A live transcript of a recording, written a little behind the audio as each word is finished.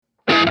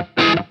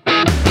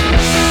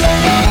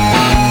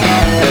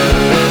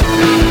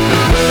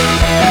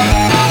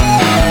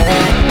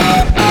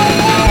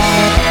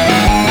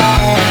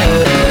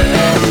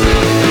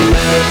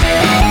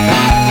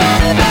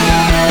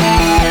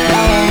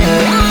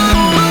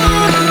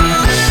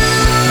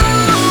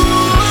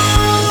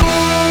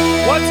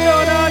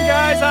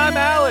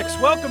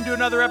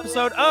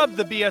episode of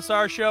the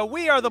BSR Show.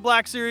 We are the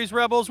Black Series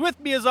Rebels. With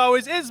me, as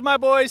always, is my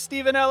boy,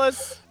 Steven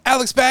Ellis.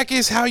 Alex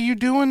Backus, how you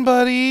doing,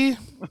 buddy?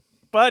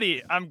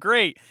 Buddy, I'm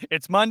great.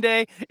 It's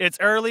Monday. It's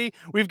early.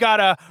 We've got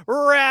a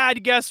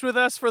rad guest with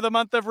us for the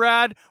month of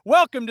rad.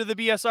 Welcome to the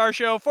BSR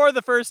Show for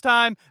the first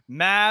time,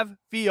 Mav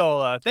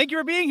Viola. Thank you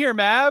for being here,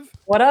 Mav.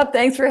 What up?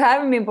 Thanks for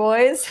having me,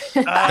 boys.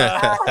 This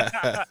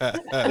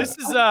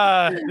is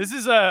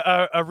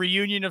a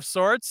reunion of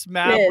sorts.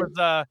 Mav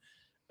was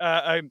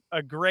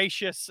a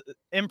gracious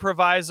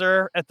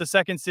improviser at the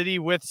Second City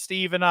with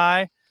Steve and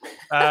I.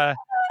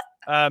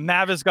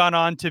 Mav has gone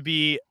on to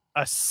be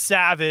a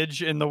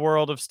savage in the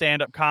world of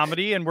stand-up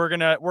comedy, and we're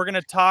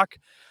gonna talk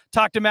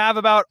to Mav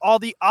about all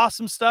the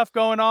awesome stuff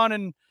going on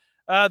in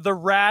the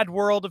rad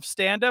world of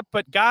stand-up.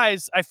 But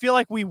guys, I feel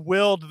like we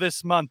willed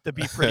this month to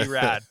be pretty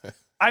rad.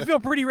 I feel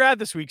pretty rad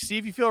this week.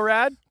 Steve, you feel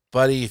rad?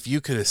 Buddy, if you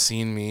could have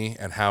seen me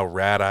and how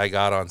rad I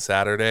got on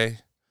Saturday,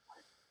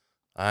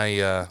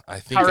 I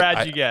think how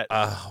rad you get?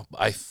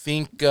 I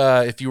think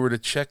if you were to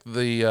check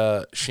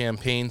the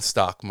champagne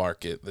stock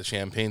market, the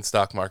champagne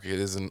stock market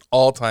is an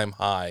all-time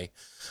high,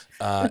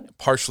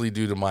 partially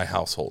due to my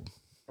household.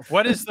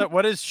 What is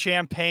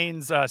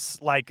Champagne's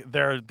like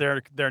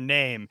their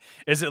name?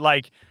 Is it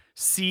like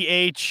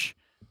CHMP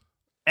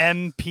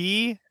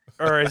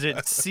or is it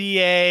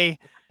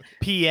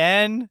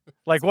CAPN?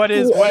 Like what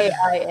is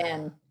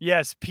PAIN?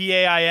 Yes,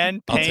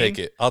 PAIN.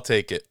 I'll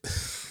take it.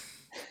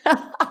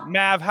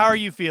 Mav, how are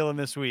you feeling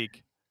this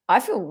week?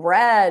 I feel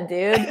rad,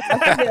 dude.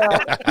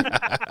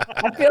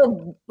 I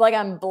feel like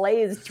I'm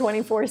blazed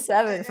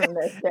 24/7 from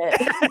this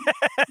bit.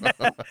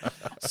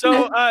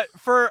 So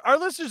for our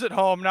listeners at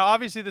home, now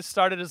obviously this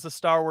started as a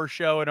Star Wars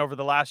show, and over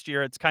the last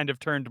year it's kind of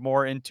turned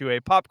more into a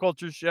pop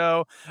culture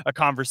show, a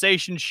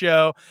conversation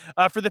show.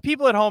 For the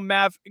people at home,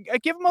 Mav,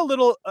 give them a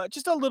little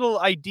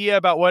idea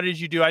about what it is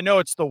you do. I know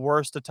it's the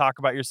worst to talk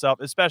about yourself,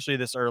 especially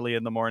this early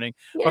in the morning.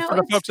 But for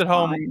the folks at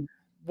home,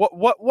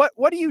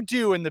 what do you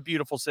do in the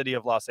beautiful city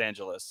of Los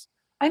Angeles?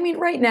 I mean,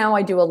 right now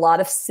I do a lot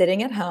of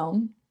sitting at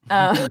home.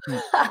 I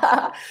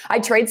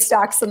trade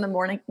stocks in the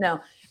morning. No,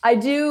 I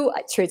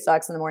trade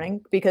stocks in the morning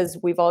because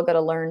we've all got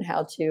to learn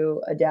how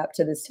to adapt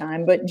to this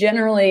time. But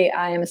generally,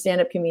 I am a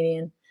stand-up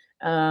comedian.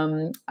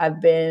 I've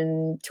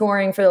been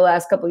touring for the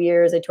last couple of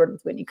years. I toured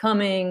with Whitney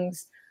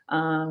Cummings,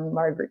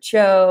 Margaret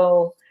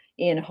Cho,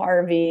 Ian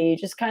Harvey,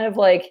 just kind of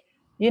like,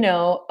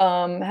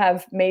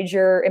 have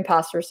major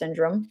imposter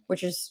syndrome,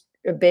 which is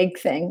a big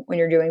thing when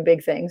you're doing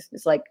big things.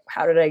 It's like,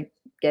 how did I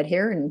get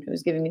here and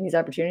who's giving me these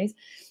opportunities?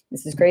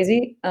 This is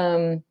crazy.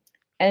 And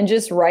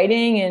just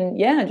writing and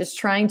just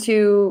trying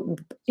to,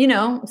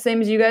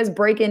 same as you guys,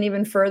 break in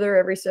even further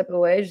every step of the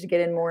way, just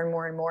get in more and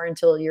more and more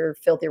until you're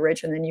filthy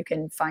rich, and then you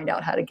can find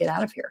out how to get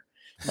out of here.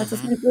 That's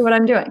essentially what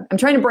I'm doing. I'm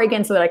trying to break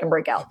in so that I can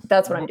break out.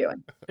 That's what I'm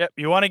doing. Yep.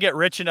 You want to get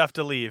rich enough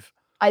to leave.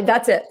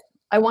 That's it.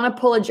 I want to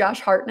pull a Josh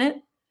Hartnett,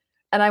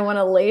 and I want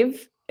to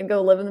leave and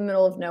go live in the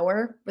middle of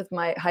nowhere with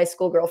my high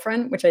school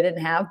girlfriend, which I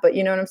didn't have, but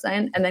you know what I'm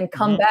saying? And then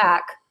come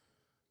back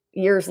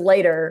years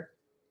later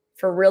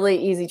for really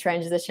easy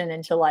transition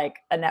into like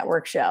a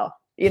network show,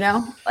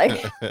 like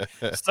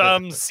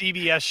some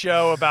CBS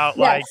show about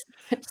like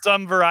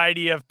some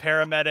variety of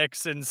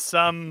paramedics and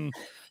some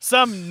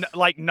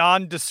like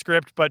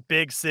nondescript but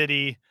big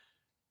city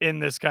in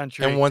this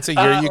country. And once a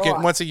year you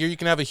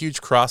can have a huge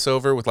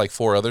crossover with like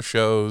 4 other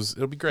shows.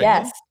 It'll be great.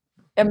 Yes.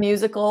 A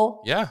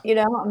musical. Yeah.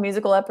 A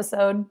musical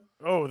episode.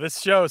 Oh, this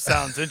show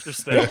sounds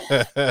interesting.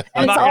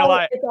 I'm not gonna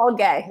lie. It's all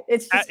gay.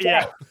 It's just gay.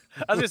 Yeah.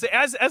 I was gonna say,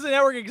 as a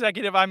network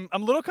executive, I'm a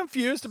little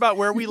confused about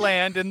where we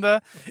land in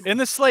the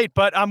slate,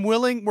 but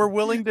we're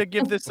willing to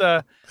give this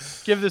a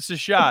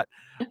shot.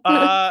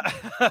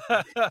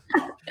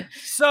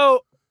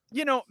 So,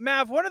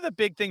 Mav, one of the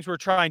big things we're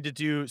trying to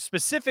do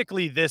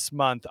specifically this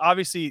month,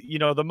 obviously,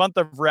 the month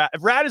of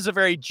rad is a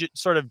very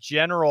sort of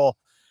general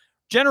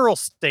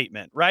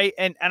statement, right?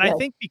 And I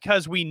think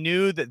because we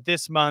knew that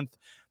this month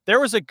there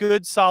was a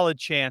good solid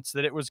chance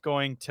that it was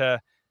going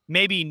to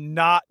maybe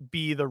not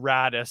be the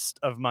raddest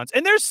of months.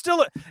 And there's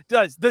still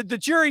the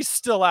jury's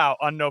still out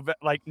on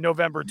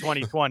November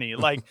 2020.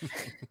 Like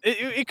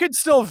it could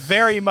still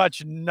very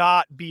much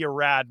not be a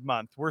rad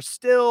month.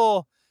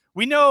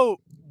 We know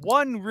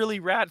one really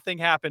rad thing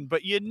happened,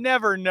 but you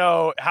never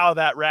know how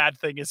that rad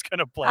thing is going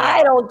to play out.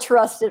 I don't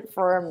trust it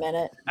for a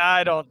minute.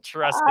 I don't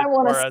trust it. I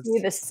want to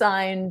see the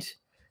signed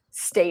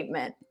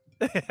statement.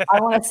 I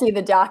want to see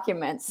the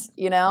documents,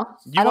 You want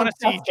to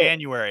see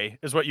January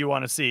is what you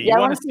want to see. Yeah, you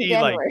want to see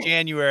January. Like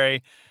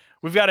January.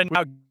 We've got to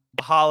now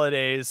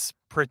holidays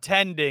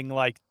pretending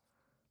like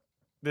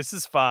this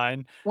is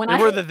fine.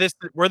 We're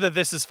the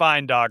this is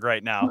fine dog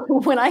right now.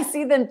 When I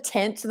see them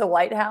tent the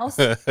White House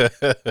for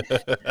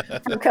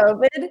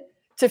COVID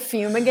to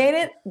fumigate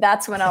it,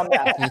 that's when I'll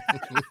know.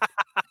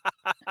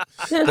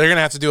 They're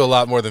gonna have to do a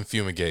lot more than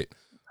fumigate.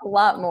 A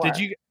lot more.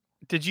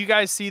 Did you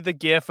guys see the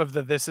gif of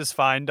the This Is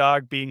Fine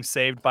dog being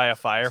saved by a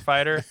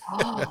firefighter?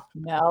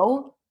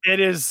 No.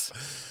 It is.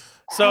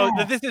 So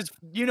This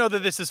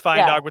Is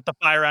Fine dog with the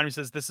fire around who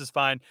says this is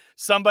fine.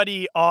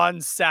 Somebody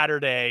on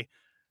Saturday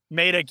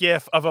made a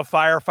gif of a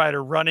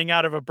firefighter running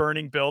out of a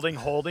burning building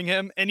holding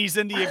him, and he's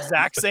in the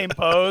exact same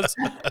pose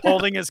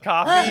holding his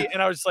coffee,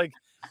 and I was like,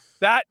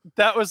 that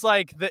was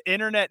like the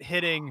internet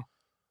hitting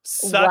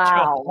such a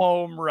Wow.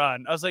 home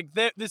run. I was like,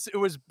 this it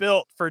was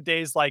built for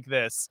days like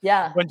this.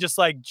 Yeah. When just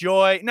like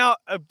joy. Now,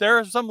 there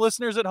are some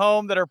listeners at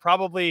home that are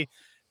probably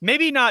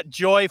maybe not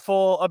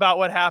joyful about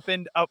what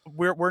happened.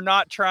 We're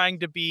not trying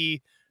to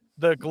be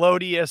the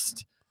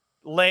gloatiest,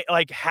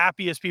 like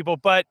happiest people,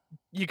 but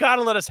you got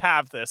to let us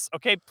have this.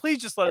 Okay, please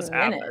just let us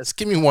have this. Just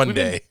give me one We've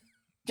been- day.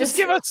 Just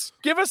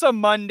give us a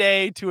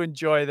Monday to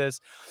enjoy this.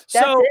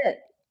 That's So it.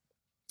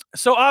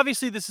 so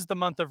obviously this is the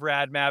month of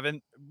Rad, Mav,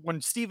 and when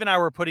Steve and I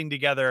were putting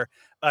together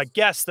a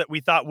guest that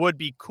we thought would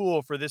be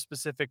cool for this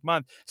specific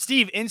month,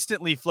 Steve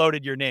instantly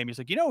floated your name. He's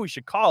like, we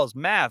should call is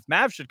Mav.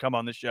 Mav should come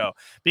on the show,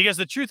 because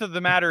the truth of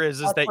the matter is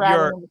That's that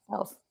rad in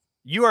itself.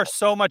 you are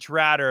so much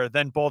radder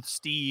than both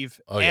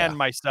Steve and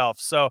myself.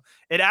 So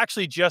it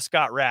actually just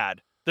got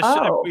rad.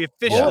 We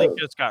officially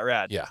just got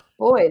rad. Yeah.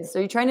 Boys,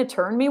 are you trying to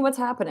turn me? What's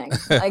happening?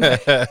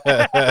 Like,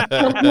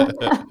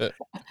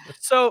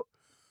 So,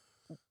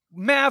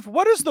 Mav,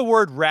 what does the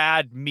word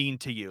rad mean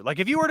to you? Like,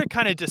 if you were to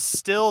kind of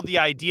distill the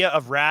idea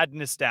of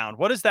radness down,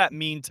 what does that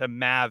mean to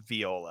Mav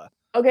Viola?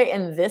 okay,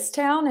 in this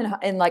town,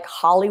 in like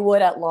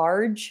Hollywood at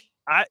large,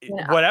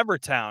 Whatever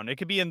town. It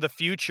could be in the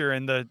future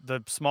in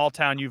the small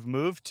town you've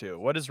moved to.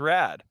 What is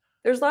rad?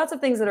 there's lots of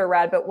things that are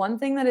rad, but one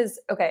thing that is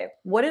okay,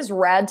 what is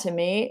rad to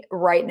me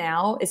right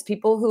now is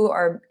people who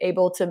are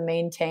able to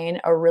maintain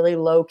a really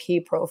low key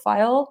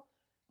profile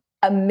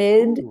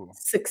amid Ooh.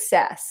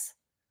 success.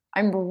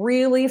 I'm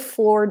really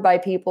floored by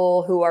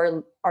people who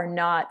are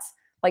not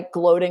like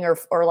gloating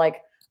or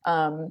like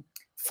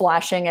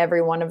flashing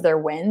every one of their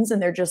wins,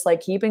 and they're just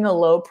like keeping a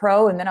low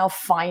pro, and then I'll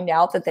find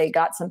out that they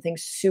got something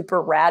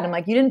super rad. I'm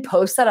like, you didn't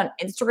post that on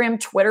Instagram,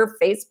 Twitter,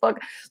 Facebook,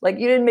 like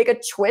you didn't make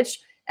a Twitch.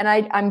 And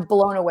I'm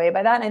blown away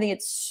by that. And I think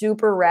it's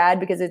super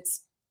rad because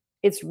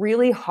it's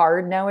really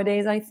hard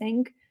nowadays, I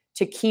think,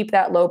 to keep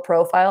that low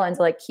profile and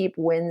to like keep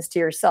wins to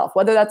yourself,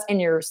 whether that's in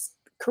your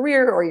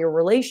career or your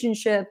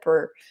relationship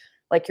or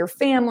like your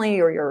family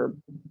or your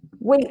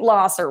weight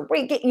loss or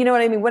weight gain, you know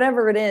what I mean?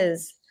 Whatever it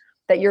is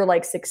that you're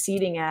like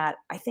succeeding at,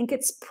 I think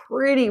it's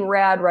pretty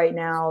rad right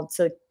now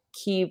to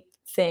keep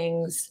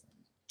things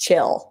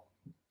chill.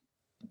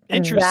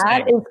 Interesting.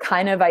 That is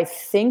kind of, I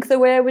think, the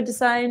way I would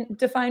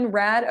define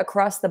rad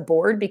across the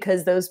board,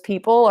 because those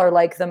people are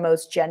like the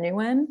most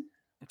genuine.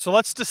 So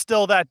let's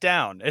distill that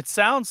down. It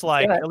sounds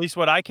like, at least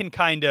what I can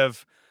kind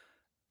of,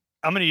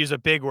 I'm going to use a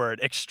big word,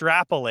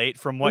 extrapolate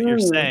from what you're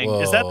saying.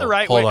 Whoa. Is that the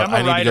right Hold way? on.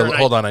 I'm a writer.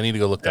 Hold on. I need to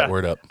go look that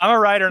word up. I'm a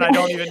writer and I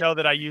don't even know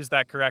that I used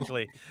that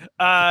correctly.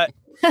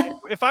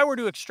 If I were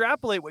to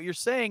extrapolate what you're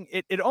saying,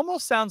 it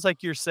almost sounds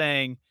like you're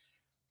saying,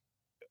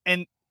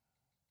 and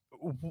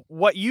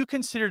what you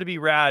consider to be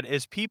rad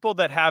is people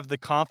that have the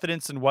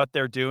confidence in what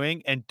they're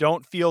doing and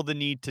don't feel the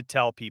need to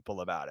tell people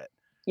about it.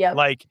 Yeah.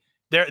 Like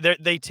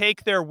they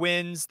take their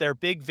wins, their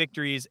big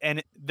victories,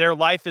 and their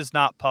life is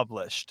not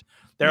published.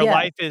 Their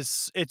life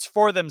it's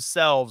for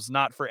themselves,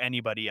 not for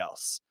anybody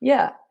else.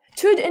 Yeah.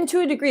 To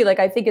a degree, like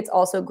I think it's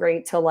also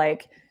great to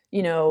like,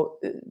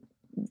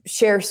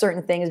 share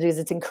certain things because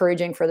it's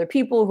encouraging for other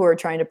people who are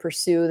trying to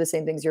pursue the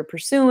same things you're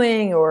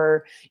pursuing,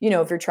 or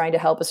if you're trying to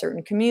help a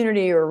certain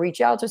community or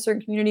reach out to a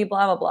certain community,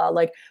 blah blah blah.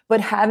 Like,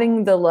 but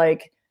having the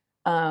like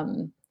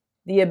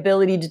the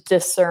ability to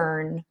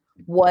discern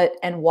what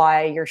and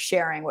why you're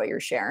sharing what you're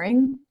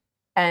sharing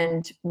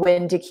and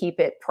when to keep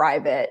it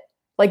private.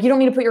 Like, you don't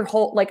need to put your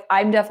whole, like,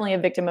 I'm definitely a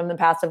victim in the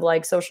past of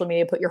like social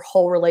media, put your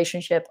whole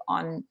relationship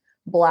on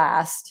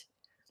blast.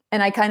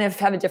 And I kind of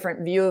have a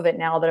different view of it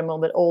now that I'm a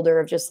little bit older,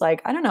 of just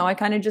like, I don't know, I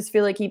kind of just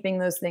feel like keeping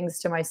those things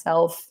to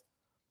myself,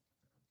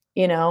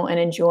 and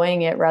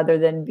enjoying it rather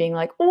than being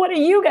like, what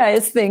do you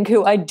guys think,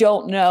 who I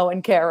don't know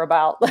and care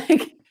about?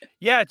 Like,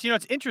 yeah,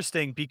 it's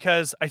interesting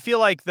because I feel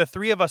like the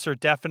three of us are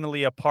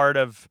definitely a part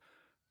of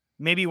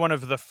maybe one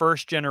of the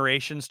first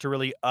generations to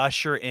really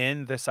usher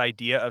in this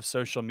idea of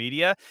social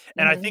media.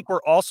 And I think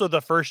we're also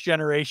the first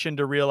generation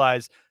to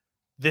realize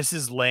this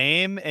is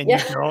lame, and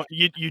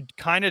you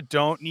kind of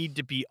don't need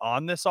to be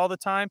on this all the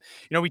time.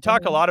 We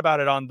talk a lot about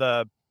it on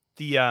the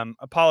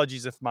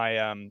apologies if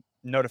my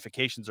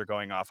notifications are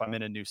going off. I'm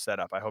in a new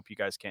setup. I hope you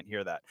guys can't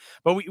hear that.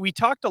 But we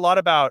talked a lot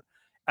about,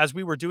 as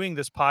we were doing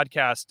this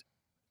podcast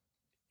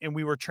and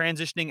we were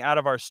transitioning out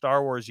of our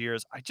Star Wars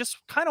years, I just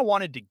kind of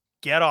wanted to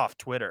get off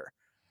Twitter.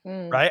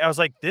 Right? I was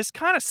like, this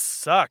kind of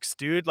sucks,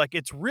 dude. Like,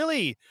 it's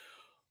really,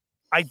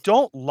 I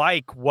don't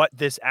like what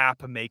this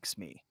app makes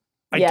me.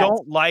 I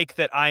don't like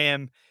that I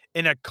am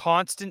in a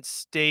constant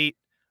state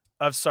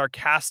of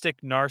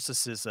sarcastic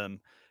narcissism,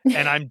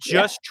 and I'm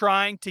just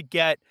trying to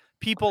get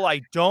people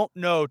I don't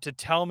know to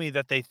tell me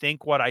that they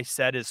think what I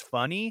said is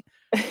funny,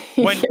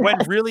 when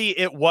really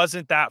it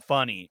wasn't that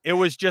funny. It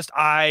was just,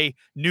 I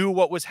knew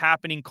what was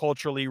happening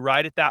culturally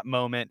right at that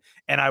moment,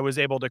 and I was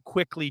able to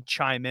quickly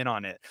chime in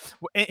on it.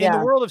 In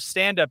the world of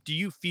stand-up, do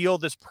you feel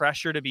this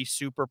pressure to be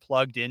super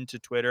plugged into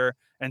Twitter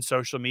and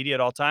social media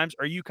at all times?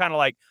 Or are you kind of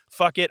like,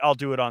 fuck it, I'll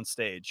do it on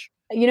stage?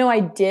 I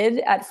did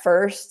at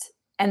first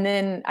and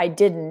then I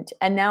didn't.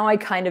 And now I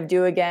kind of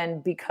do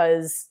again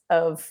because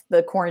of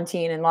the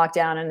quarantine and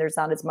lockdown and there's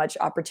not as much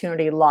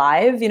opportunity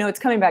live. It's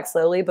coming back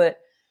slowly, but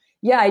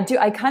yeah, I do.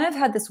 I kind of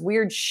had this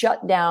weird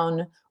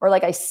shutdown or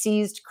like I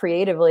seized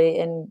creatively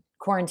in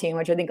quarantine,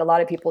 which I think a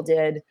lot of people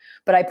did.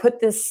 But I put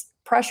this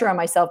pressure on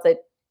myself that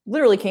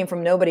literally came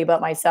from nobody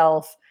but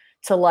myself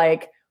to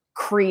like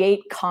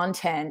create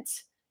content,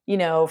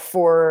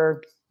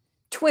 for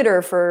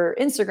Twitter, for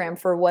Instagram,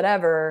 for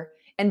whatever,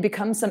 and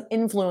become some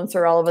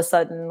influencer all of a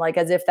sudden, like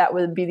as if that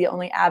would be the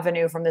only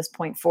avenue from this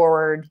point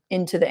forward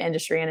into the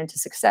industry and into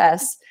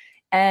success.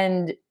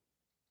 And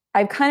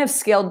I've kind of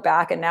scaled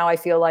back and now I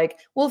feel like,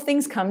 well, if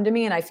things come to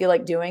me and I feel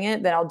like doing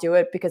it, then I'll do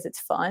it because it's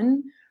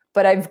fun.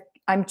 But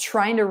I'm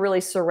trying to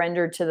really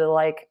surrender to the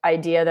like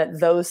idea that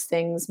those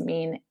things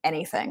mean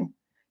anything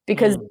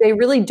because they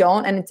really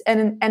don't. And it's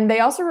and they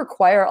also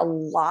require a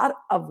lot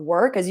of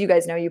work. As you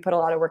guys know, you put a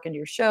lot of work into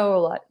your show, a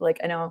lot, like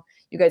I know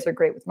you guys are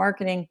great with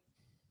marketing.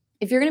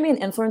 If you're gonna be an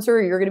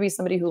influencer, you're gonna be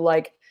somebody who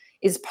like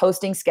is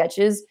posting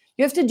sketches,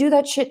 you have to do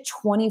that shit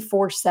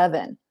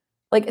 24/7.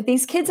 Like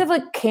these kids have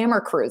like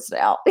camera crews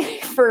now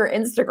for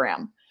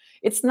Instagram.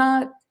 It's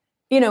not,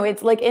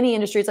 it's like any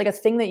industry. It's like a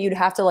thing that you'd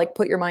have to like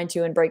put your mind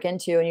to and break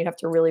into, and you'd have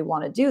to really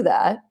want to do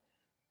that.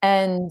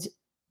 And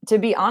to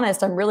be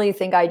honest, I really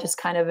think I just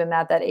kind of am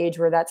at that age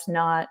where that's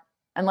not,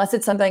 unless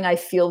it's something I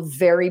feel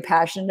very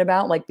passionate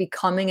about, like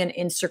becoming an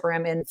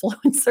Instagram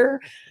influencer,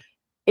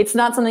 it's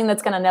not something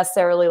that's going to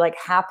necessarily like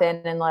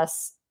happen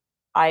unless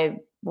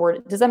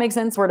does that make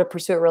sense? Were to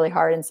pursue it really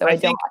hard. And so I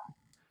don't.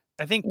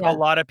 I think a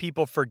lot of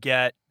people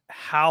forget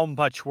how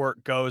much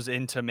work goes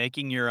into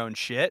making your own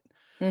shit.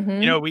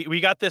 We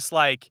got this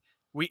like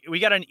we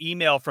got an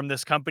email from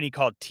this company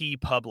called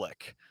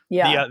TeePublic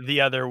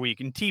the other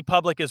week. And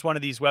TeePublic is one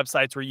of these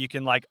websites where you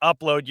can like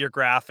upload your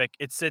graphic,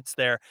 it sits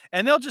there,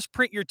 and they'll just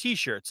print your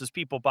t-shirts as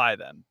people buy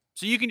them.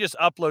 So you can just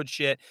upload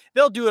shit.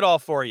 They'll do it all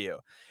for you.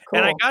 Cool.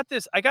 And I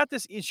got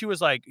this, and she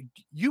was like,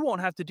 you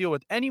won't have to deal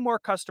with any more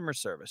customer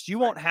service. You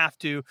won't have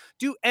to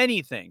do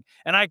anything.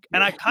 And I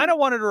kind of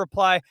wanted to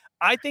reply,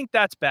 I think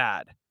that's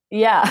bad.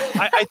 Yeah.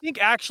 I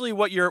think actually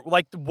what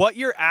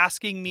you're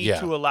asking me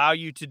to allow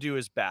you to do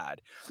is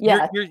bad.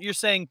 Yeah. You're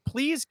saying,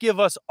 please give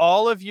us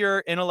all of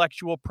your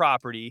intellectual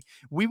property.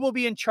 We will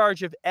be in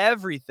charge of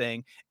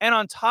everything. And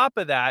on top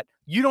of that,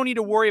 you don't need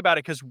to worry about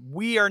it because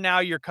we are now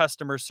your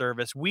customer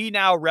service. We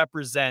now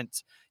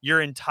represent your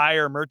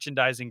entire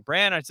merchandising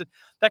brand. I said,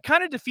 that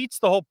kind of defeats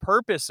the whole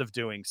purpose of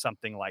doing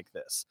something like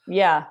this.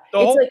 Yeah.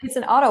 It's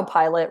an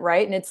autopilot,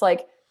 right? And it's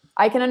like,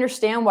 I can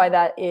understand why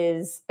that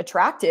is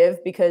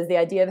attractive because the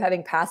idea of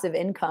having passive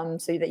income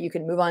so that you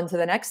can move on to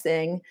the next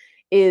thing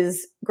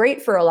is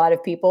great for a lot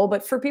of people.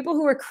 But for people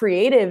who are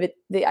creative,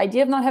 the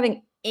idea of not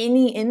having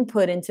any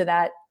input into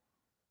that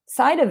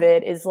side of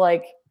it is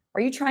like,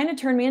 are you trying to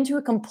turn me into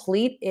a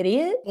complete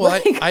idiot?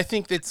 Well, I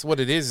think that's what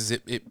it is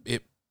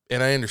it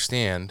and I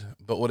understand,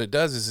 but what it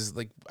does is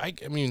like, I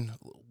mean,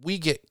 we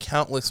get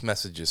countless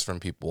messages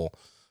from people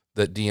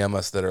that DM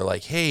us that are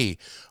like, hey,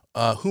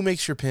 who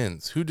makes your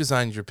pins? Who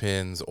designs your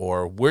pins?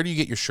 Or where do you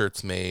get your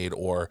shirts made?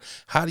 Or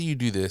how do you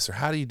do this? Or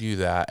how do you do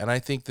that? And I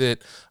think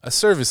that a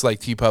service like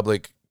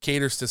TeePublic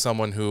caters to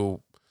someone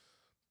who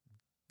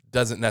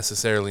doesn't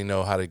necessarily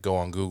know how to go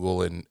on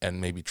Google and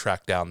maybe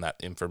track down that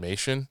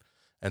information.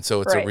 And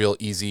so it's a real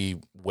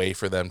easy way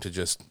for them to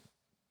just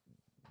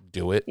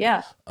do it.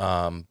 Yeah.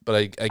 But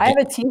I have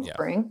a Teespring.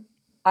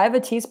 Yeah. I have a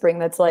Teespring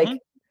that's like,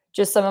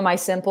 just some of my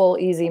simple,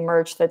 easy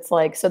merch that's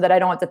like, so that I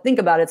don't have to think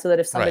about it. So that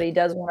if somebody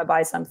does want to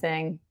buy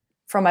something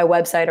from my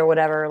website or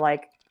whatever,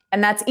 like,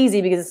 and that's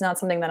easy because it's not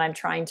something that I'm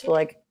trying to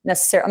like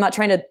necessarily, I'm not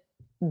trying to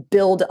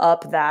build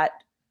up that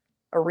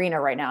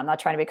arena right now. I'm not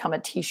trying to become a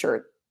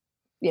t-shirt,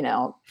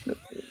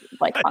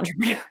 like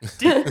entrepreneur.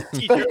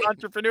 T-shirt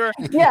entrepreneur?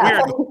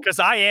 Yeah. Weird, because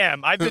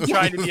I've been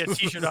trying to be a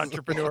t-shirt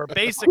entrepreneur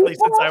basically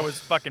since I was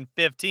fucking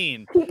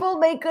 15. People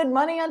make good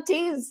money on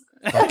tees.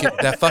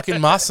 That fucking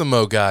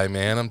Massimo guy,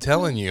 man. I'm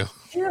telling you.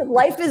 Dude,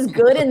 life is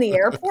good in the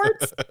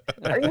airports?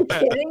 Are you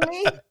kidding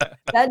me?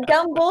 That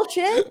dumb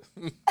bullshit?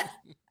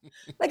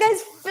 That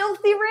guy's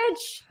filthy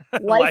rich.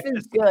 Life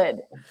is good.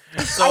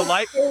 So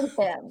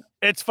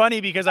it's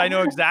funny because I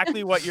know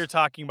exactly what you're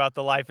talking about,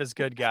 the life is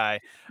good guy.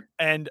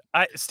 And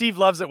Steve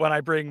loves it when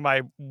I bring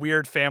my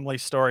weird family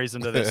stories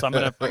into this. So I'm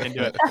gonna fucking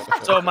do it.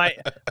 So my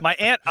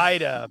Aunt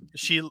Ida,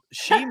 she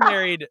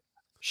married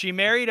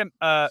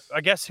I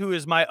guess who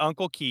is my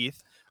Uncle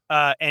Keith.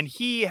 And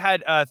he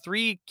had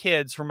 3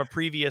 kids from a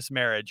previous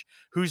marriage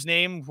whose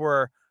names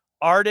were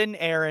Arden,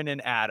 Aaron,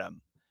 and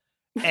Adam.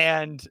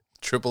 And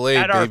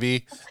AAA,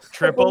 baby.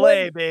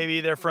 AAA, baby.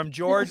 They're from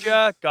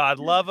Georgia. God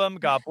love them.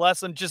 God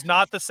bless them. Just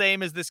not the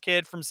same as this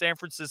kid from San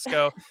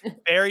Francisco.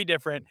 Very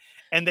different.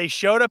 And they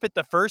showed up at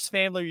the first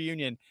family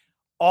reunion.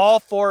 All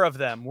 4 of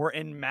them were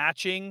in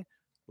matching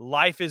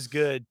Life is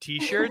Good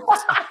t-shirts.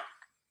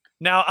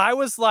 Now, I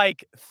was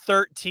like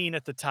 13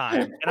 at the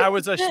time, and I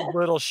was a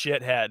little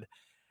shithead.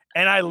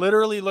 And I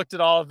literally looked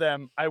at all of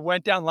them. I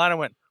went down the line and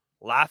went,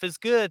 life is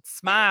good,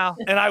 smile.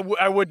 And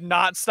I would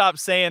not stop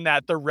saying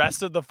that the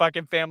rest of the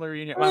fucking family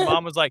reunion. My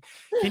mom was like,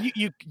 can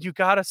you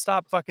gotta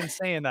stop fucking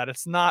saying that.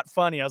 It's not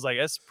funny. I was like,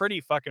 it's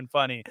pretty fucking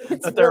funny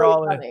It's that they're really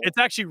all in. funny. It's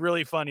actually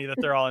really funny that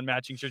they're all in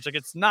matching shirts. Like,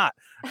 it's not.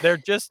 They're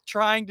just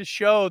trying to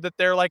show that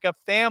they're like a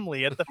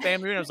family at the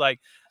family reunion. I was like,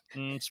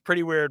 it's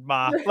pretty weird,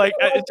 Ma. Like, Like,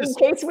 it's just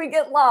in case we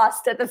get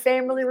lost at the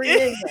family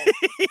reunion,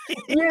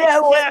 you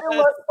know what to Yes.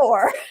 look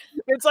for.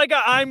 It's like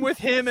a I'm with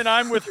him and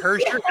I'm with her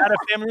shirt at a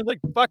family. Like,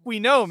 fuck, we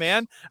know,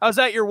 man. I was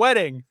at your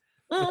wedding.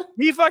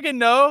 We fucking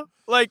know.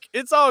 Like,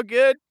 it's all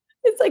good.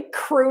 It's like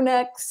crew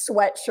neck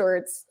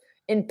sweatshirts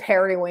in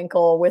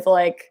periwinkle with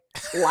like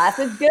 "Life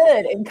is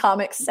good" in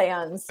Comic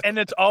Sans. And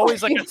it's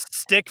always like a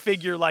stick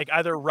figure, like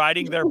either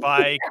riding their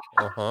bike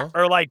Uh-huh.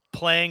 or like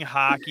playing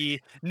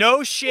hockey.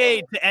 No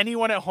shade to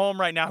anyone at home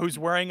right now who's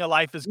wearing a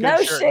Life is Good No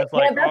shirt. shit. And it's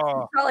like, That's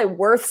oh, probably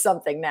worth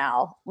something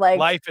now. Like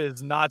life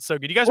is not so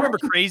good. You guys remember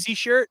Crazy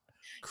Shirt?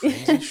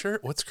 Crazy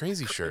shirt? What's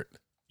crazy shirt?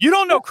 You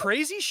don't know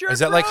Crazy Shirt? Is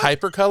that like bro?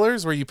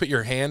 hypercolors where you put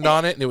your hand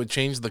on it and it would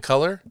change the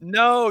color?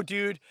 No,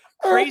 dude.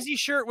 Crazy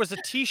Shirt was a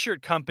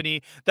t-shirt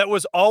company that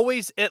was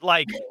always at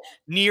like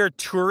near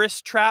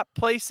tourist trap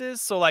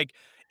places. So like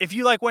if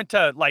you like went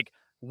to like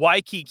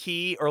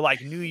Waikiki or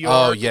like New York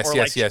Oh, yes, or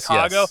yes, like yes,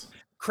 Chicago, yes.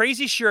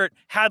 Crazy Shirt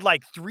had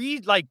like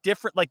 3 like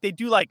different, like they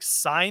do like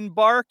sign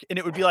bark and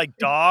it would be like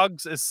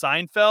dogs as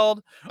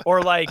Seinfeld,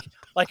 or like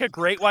a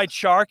great white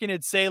shark and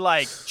it'd say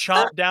like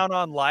chomp down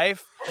on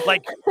life.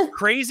 Like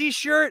Crazy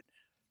Shirt,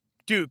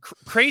 dude,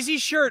 Crazy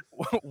Shirt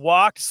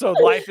walked so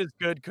Life is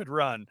Good could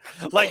run.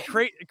 Like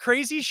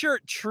Crazy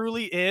Shirt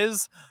truly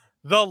is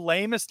the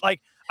lamest. Like,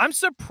 I'm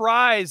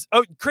surprised.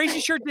 Oh, Crazy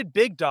Shirt did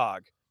Big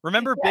Dog.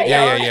 Remember Big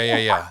Yeah, Dog?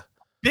 yeah.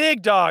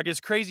 Big Dog is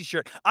Crazy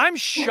Shirt. I'm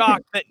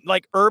shocked that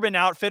like Urban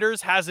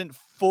Outfitters hasn't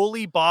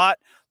fully bought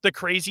the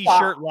Crazy Wow.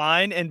 Shirt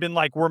line and been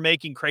like, we're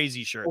making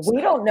Crazy Shirts.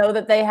 we don't know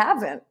that they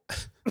haven't.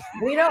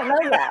 We don't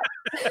know that.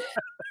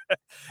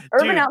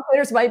 Urban Dude.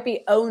 Outfitters might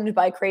be owned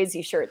by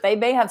Crazy Shirt. They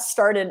may have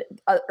started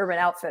Urban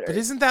Outfitters. But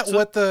isn't that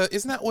what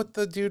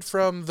the dude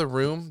from The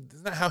Room?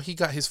 Isn't that how he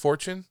got his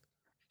fortune?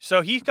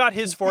 So he got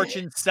his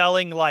fortune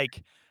selling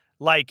like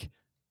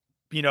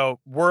you know,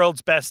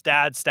 world's best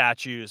dad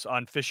statues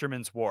on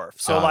Fisherman's Wharf.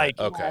 So like,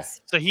 okay.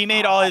 Yes. so he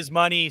made all his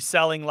money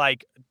selling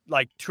like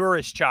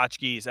tourist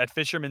tchotchkes at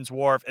Fisherman's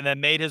Wharf, and then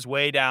made his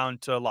way down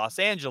to Los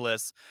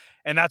Angeles,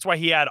 and that's why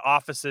he had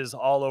offices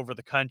all over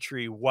the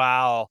country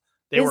while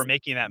they were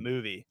making that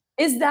movie.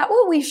 Is that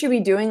what we should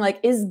be doing? Like,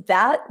 is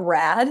that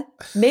rad?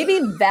 Maybe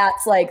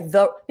that's like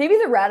maybe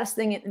the raddest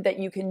thing that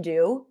you can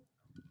do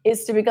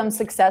is to become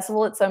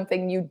successful at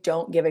something you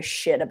don't give a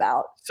shit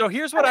about. So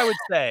here's what I would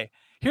say.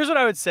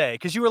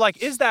 Because you were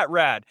like, "Is that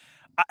rad?"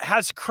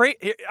 I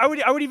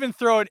would even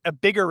throw a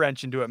bigger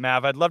wrench into it,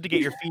 Mav. I'd love to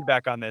get your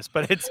feedback on this,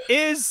 but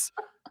has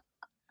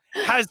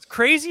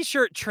Crazy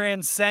Shirt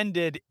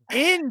transcended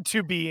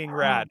into being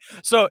rad?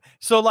 So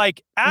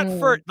like at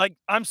first, like,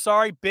 I'm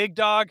sorry, Big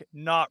Dog,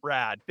 not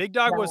rad. Big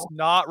Dog was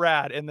not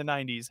rad in the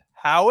 90s.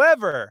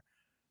 However,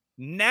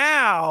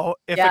 now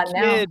if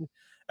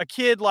a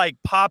kid like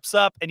pops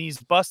up and he's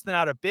busting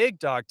out a Big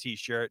Dog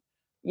t-shirt,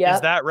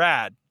 is that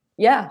rad?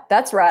 Yeah,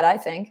 that's rad, I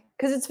think.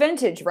 Because it's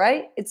vintage,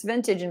 right? It's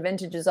vintage, and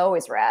vintage is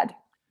always rad.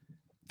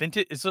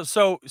 Vintage.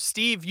 So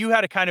Steve, you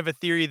had a kind of a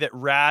theory that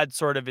rad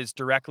sort of is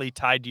directly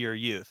tied to your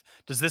youth.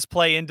 Does this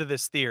play into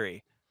this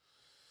theory?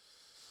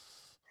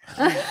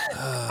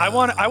 I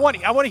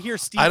want to hear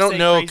Steve. I don't say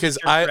know, Crazy because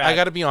Shirt's I rad.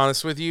 got to be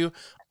honest with you.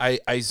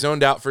 I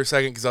zoned out for a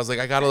second because I was like,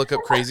 I got to look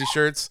up Crazy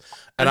Shirts,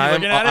 and Are you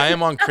looking at it? I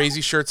am on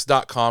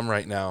crazyshirts.com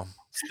right now.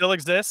 Still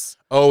exists.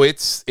 Oh,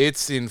 it's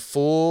in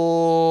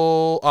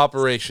full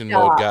operation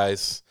mode,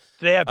 guys.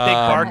 Do they have Big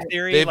Bark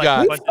Theory? They've like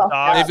got- a bunch of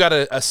dogs? They've got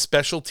a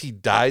specialty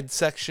dyed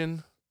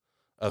section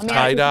of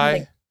tie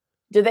dye.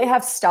 Do they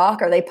have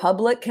stock? Are they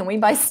public? Can we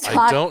buy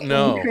stock? don't in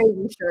know.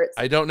 Crazy Shirts?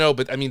 I don't know,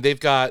 but I mean, they've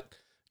got,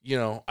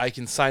 I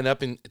can sign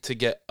up to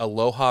get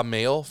Aloha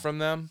mail from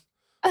them.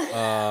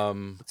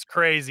 It's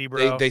crazy,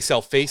 bro. They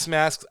sell face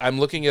masks. I'm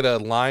looking at a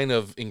line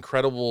of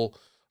incredible.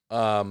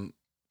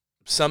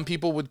 Some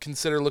people would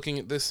consider looking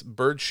at this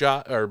bird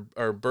shot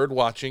or bird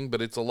watching,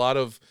 but it's a lot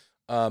of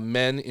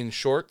men in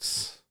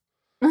shorts.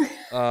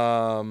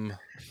 Men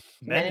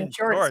in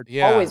shorts.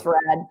 Yeah. Always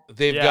rad.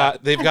 They've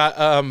got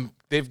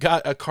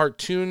a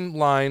cartoon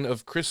line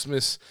of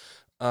Christmas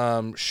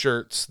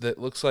shirts that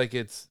looks like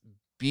it's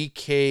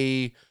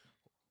BK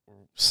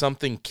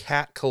something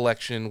cat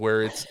collection,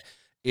 where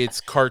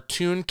it's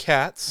cartoon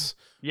cats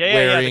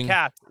the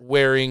cat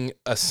wearing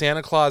a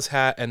Santa Claus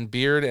hat and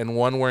beard, and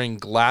one wearing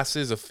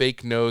glasses, a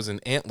fake nose, and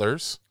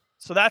antlers.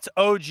 So that's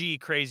OG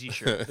Crazy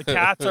Shirt. The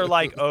cats are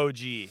like OG.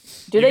 Do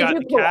they do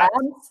collabs?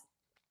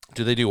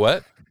 Do they do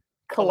what?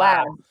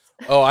 Collabs.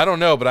 Oh, I don't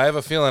know, but I have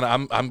a feeling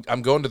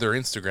I'm going to their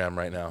Instagram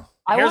right now.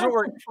 Here's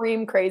want a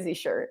Supreme Crazy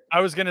Shirt.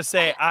 I was gonna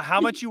say, how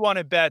much you want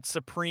to bet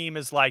Supreme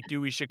is like,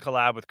 we should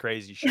collab with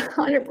Crazy Shirt?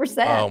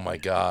 100%. Oh my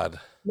God.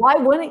 Why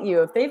wouldn't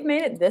you? If they've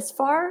made it this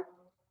far,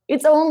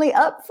 it's only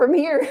up from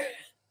here.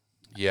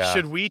 Yeah.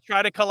 Should we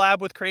try to collab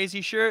with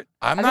Crazy Shirt?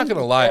 I'm I not think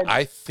gonna we lie. should.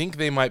 I think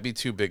they might be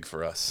too big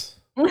for us.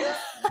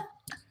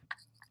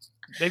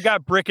 They've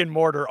got brick and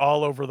mortar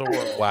all over the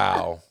world.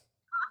 Wow.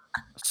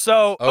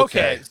 So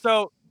Okay.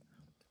 so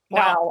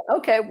now Wow.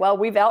 Okay. Well,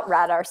 we've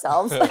outrad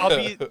ourselves.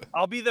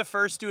 I'll be the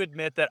first to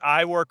admit that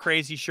I wore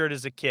Crazy Shirt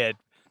as a kid.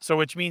 So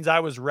which means I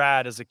was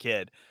rad as a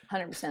kid.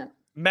 100%.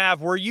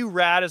 Mav, were you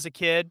rad as a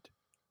kid?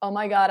 Oh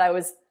my God. I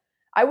was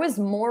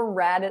more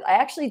rad. I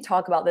actually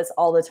talk about this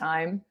all the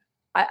time.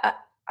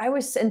 I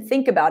was, and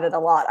think about it a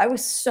lot. I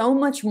was so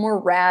much more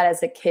rad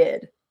as a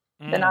kid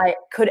than I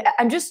could.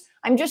 I'm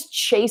just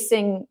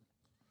chasing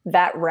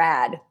that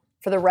rad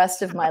for the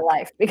rest of my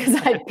life because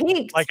I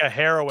peaked. Like a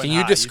heroin. Can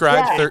you high.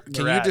 describe? Yeah.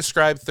 Can you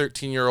describe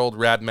 13-year-old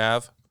Rad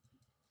Mav?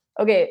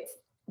 Okay,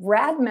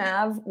 Rad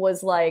Mav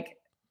was like,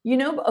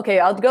 okay,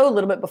 I'll go a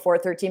little bit before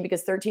 13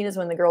 because 13 is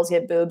when the girls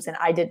get boobs and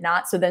I did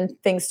not. So then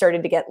things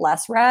started to get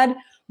less rad.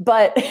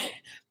 But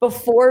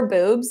before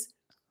boobs,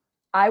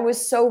 I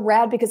was so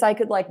rad because I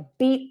could like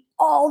beat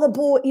all the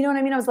boys. You know what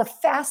I mean? I was the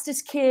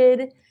fastest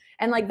kid.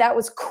 And like that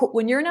was cool.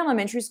 When you're in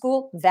elementary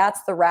school,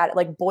 that's the rad.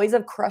 Like boys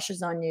have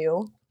crushes on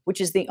you, which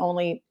is the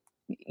only,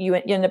 you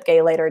end up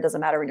gay later. It doesn't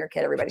matter when you're a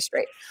kid, everybody's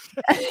straight.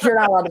 You're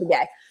not allowed to be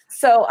gay.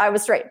 So I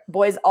was straight.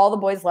 All the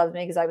boys loved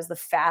me because I was the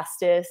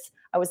fastest.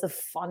 I was the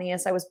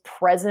funniest. I was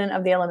president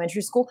of the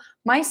elementary school.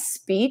 My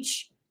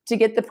speech to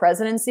get the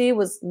presidency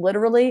was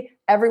literally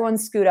everyone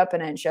scoot up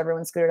an inch,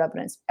 everyone scooted up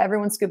an inch,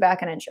 everyone scoot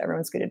back an inch,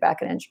 everyone scooted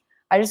back an inch.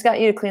 I just got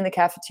you to clean the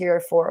cafeteria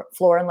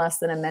floor in less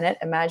than a minute.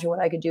 Imagine what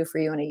I could do for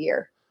you in a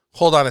year.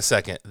 Hold on a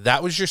second.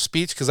 That was your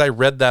speech? Because I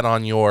read that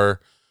on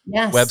your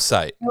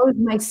website. That was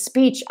my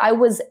speech. I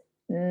was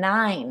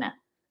 9.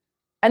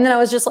 And then I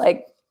was just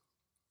like,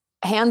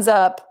 hands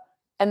up.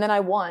 And then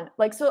I won.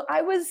 Like, so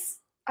I was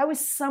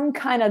some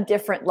kind of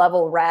different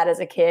level rad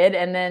as a kid.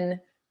 And then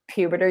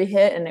puberty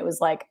hit and it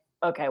was like,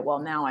 okay, well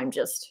now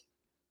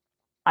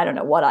I don't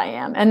know what I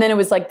am. And then it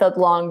was like the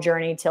long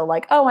journey till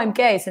like, oh, I'm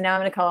gay. So now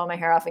I'm going to cut all my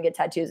hair off and get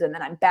tattoos. And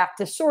then I'm back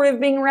to sort of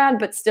being rad,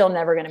 but still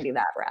never going to be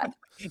that rad.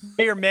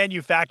 You're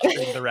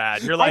manufacturing the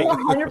rad. You're like,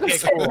 I'm 100%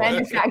 okay, cool.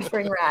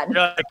 manufacturing rad.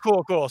 You're like,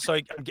 cool. So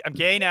I'm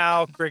gay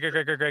now. Great.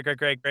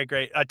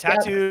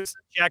 Tattoos,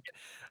 check.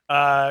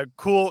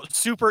 Cool.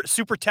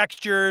 Super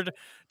textured,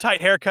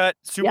 tight haircut.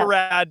 Super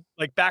rad.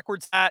 Like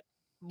backwards hat,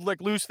 like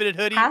loose fitted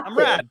hoodie. I'm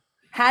rad.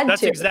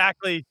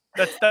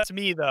 That's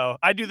me though.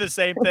 I do the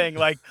same thing.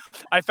 Like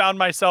I found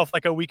myself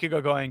like a week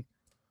ago going,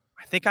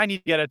 I think I need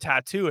to get a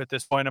tattoo at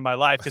this point in my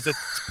life because at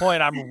this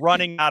point I'm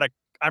running out of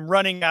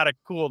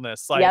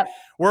coolness. Like I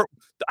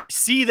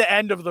see the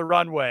end of the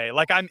runway.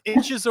 Like I'm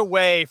inches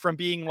away from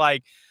being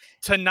like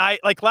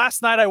tonight. Like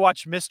last night I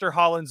watched Mr.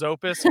 Holland's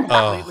Opus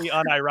completely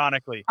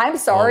unironically. I'm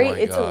sorry.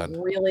 It's a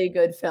really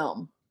good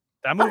film.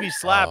 That movie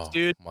slaps,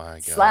 dude. My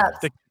God. Slaps.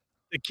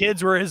 The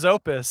kids were his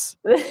opus.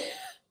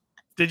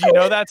 Did you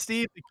know that,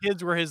 Steve? The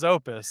kids were his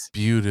opus.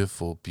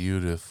 Beautiful boy.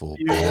 Beautiful.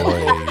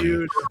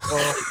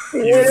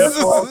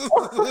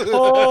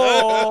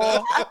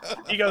 Oh.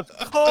 He goes,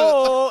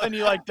 oh, and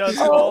he like does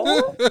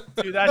oh.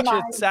 Dude, that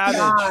shit's savage.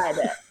 God.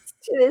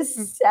 It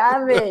is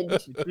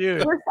savage.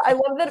 Dude. I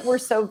love that we're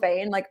so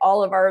vain. Like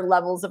all of our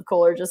levels of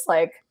cool are just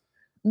like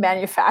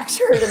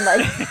manufactured and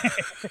like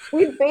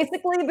we've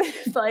basically been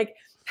like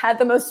had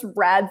the most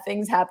rad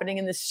things happening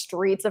in the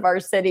streets of our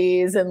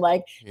cities and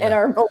like in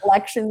our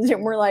elections,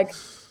 and we're like,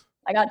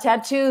 I got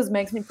tattoos,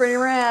 makes me pretty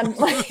rad.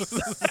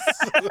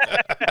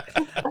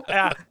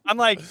 Yeah, I'm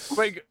like,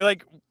 wait,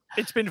 like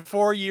it's been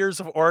 4 years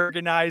of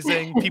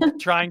organizing, people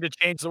trying to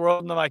change the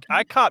world, and I'm like,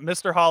 I caught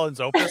Mr. Holland's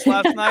Opus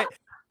last night.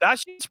 That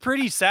shit's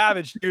pretty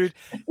savage, dude.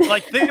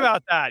 Like, think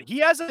about that. He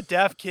has a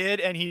deaf kid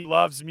and he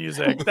loves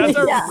music. That's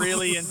a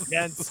really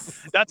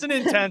that's an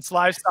intense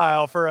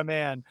lifestyle for a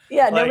man.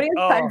 Yeah, like, nobody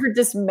has time for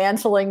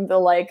dismantling the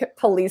like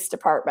police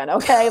department.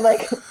 Okay,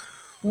 like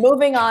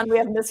moving on. We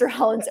have Mr.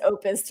 Holland's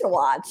Opus to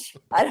watch.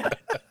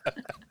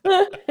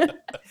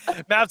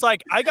 Matt's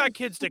like, I got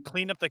kids to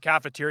clean up the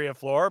cafeteria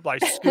floor by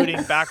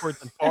scooting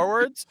backwards and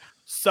forwards.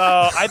 So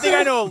I think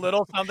I know a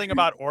little something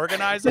about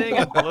organizing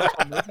and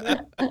political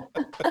movement.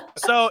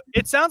 So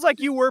it sounds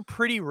like you were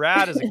pretty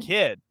rad as a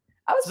kid.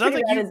 I was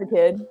pretty rad as a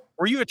kid.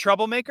 Were you a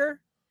troublemaker?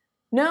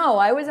 No,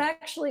 I was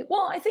actually,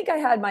 well, I think I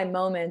had my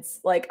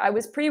moments. Like I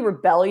was pretty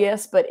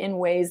rebellious, but in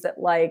ways that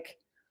like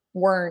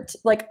weren't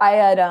like I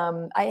had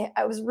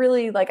I was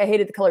really like I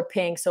hated the color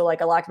pink. So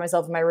like I locked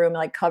myself in my room and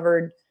like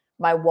covered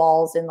my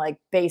walls in like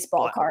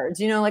baseball cards.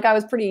 You know, like I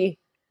was pretty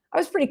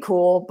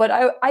cool, but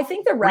I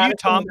think the rad. Were you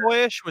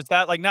tomboyish? Was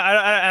that like, no,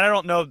 I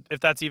don't know if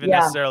that's even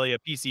necessarily a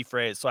PC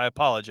phrase, so I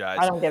apologize.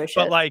 I don't give a shit.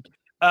 But like,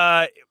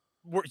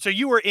 so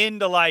you were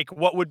into like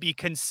what would be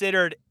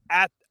considered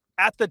at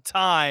the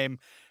time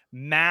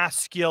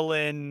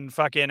masculine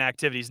fucking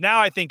activities. Now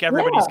I think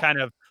everybody's kind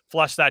of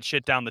flushed that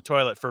shit down the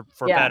toilet for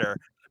better.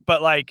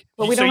 But like,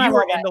 so you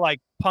were into like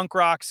punk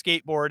rock,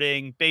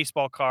 skateboarding,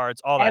 baseball cards,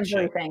 all that shit.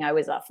 Everything. I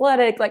was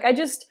athletic. Like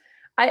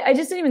I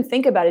just didn't even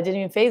think about it. It didn't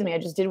even faze me. I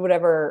just did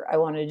whatever I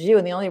wanted to do.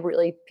 And the only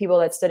really people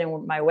that stood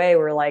in my way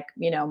were like,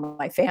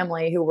 my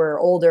family who were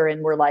older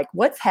and were like,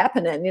 what's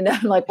happening?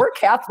 Like we're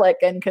Catholic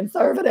and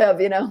conservative,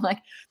 like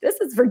this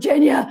is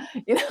Virginia,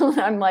 and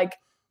I'm like,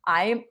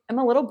 I am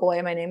a little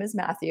boy. My name is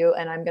Matthew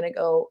and I'm going to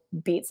go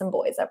beat some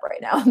boys up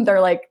right now. And they're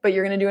like, but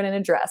you're going to do it in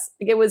a dress.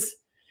 Like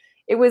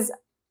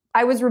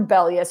I was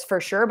rebellious for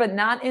sure, but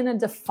not in a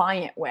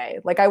defiant way.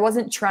 Like I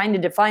wasn't trying to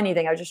define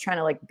anything. I was just trying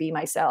to like be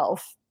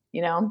myself,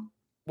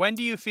 When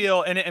do you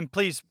feel, and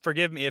please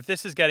forgive me if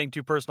this is getting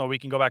too personal, we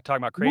can go back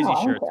talking about crazy No, I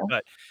don't shirts,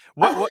 care.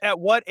 but at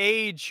what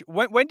age,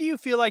 when do you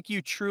feel like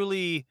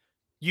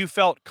you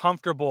felt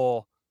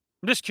comfortable?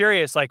 I'm just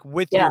curious, like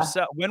with Yeah.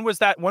 yourself, when was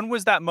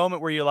that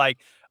moment where you're like,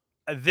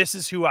 this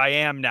is who I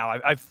am now.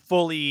 I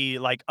fully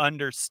like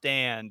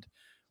understand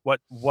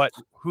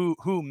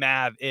who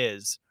Mav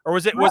is, or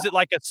was it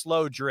like a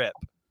slow drip?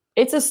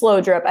 It's a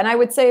slow drip. And I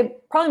would say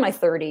probably my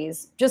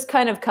 30s, just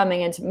kind of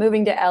coming into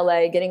moving to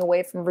LA, getting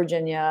away from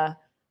Virginia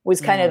was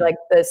kind of like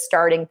the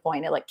starting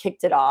point. It like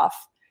kicked it off.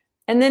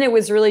 And then it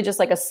was really just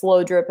like a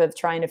slow drip of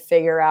trying to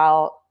figure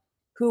out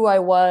who I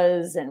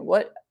was and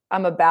what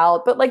I'm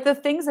about. But like the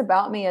things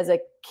about me as a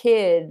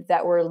kid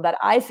that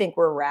I think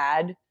were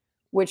rad,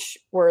 which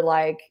were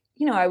like,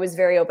 I was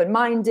very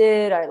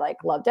open-minded. I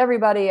like loved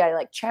everybody. I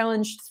like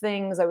challenged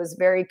things. I was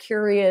very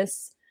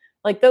curious.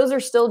 Like those are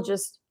still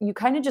just, you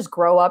kind of just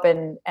grow up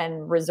and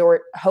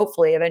resort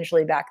hopefully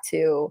eventually back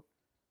to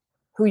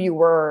who you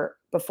were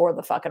before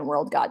the fucking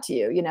world got to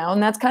you,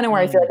 and that's kind of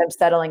where I feel like I'm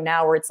settling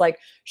now, where it's like,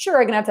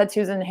 sure, I can have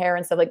tattoos and hair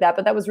and stuff like that,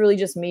 but that was really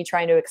just me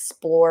trying to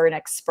explore and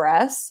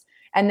express.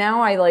 And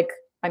now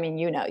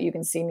you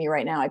can see me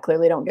right now. I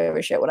clearly don't give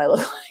a shit what I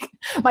look like.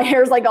 My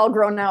hair's like all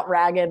grown out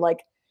ragged.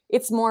 Like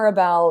it's more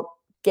about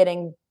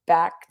getting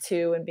back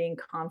to and being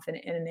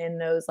confident in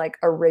those like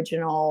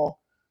original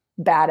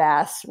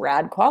badass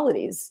rad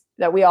qualities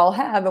that we all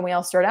have and we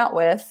all start out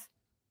with.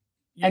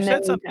 You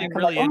said something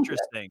really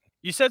interesting.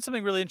 You said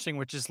something really interesting,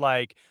 which is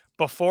like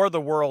before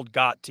the world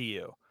got to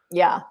you.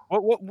 Yeah.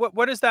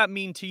 What does that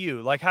mean to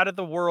you? Like, how did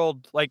the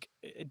world like?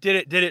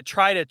 Did it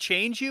try to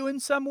change you in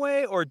some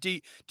way, or do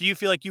you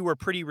feel like you were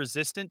pretty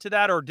resistant to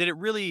that, or did it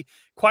really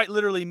quite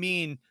literally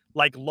mean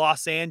like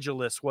Los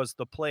Angeles was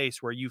the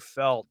place where you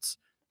felt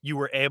you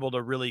were able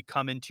to really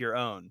come into your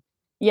own?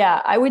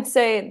 Yeah, I would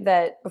say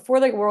that before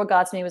the world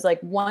got to me, it was like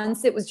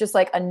once it was just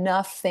like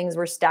enough things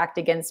were stacked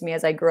against me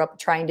as I grew up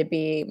trying to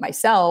be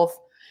myself,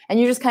 and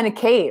you just kind of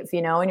cave,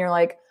 and you're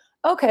like,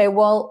 okay,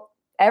 well,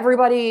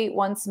 everybody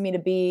wants me to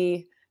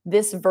be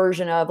this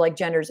version of like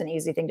gender is an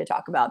easy thing to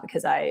talk about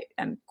because I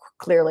am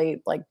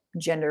clearly like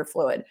gender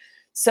fluid.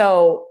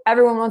 So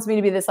everyone wants me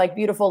to be this like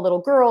beautiful little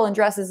girl in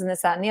dresses and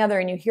this, that, and the other.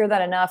 And you hear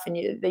that enough, and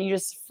you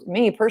just,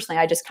 me personally,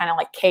 I just kind of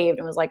like caved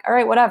and was like, all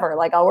right, whatever.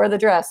 Like I'll wear the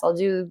dress, I'll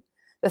do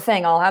the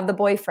thing, I'll have the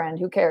boyfriend,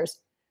 who cares?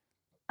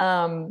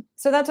 So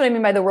that's what I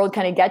mean by the world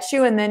kind of gets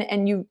you. And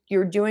then,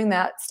 you're doing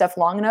that stuff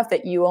long enough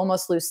that you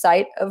almost lose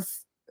sight of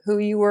who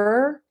you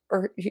were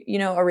or,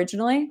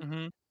 originally.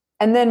 Mm-hmm.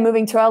 And then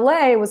moving to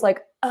LA was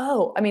like,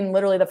 oh, I mean,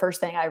 literally the first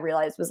thing I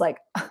realized was like,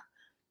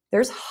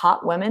 there's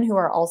hot women who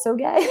are also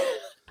gay.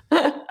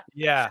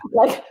 Yeah.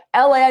 Like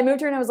LA, I moved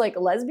here and I was like,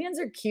 lesbians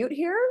are cute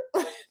here.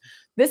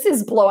 This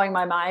is blowing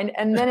my mind.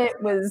 And then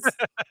it was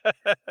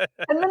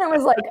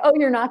like, oh,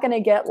 you're not going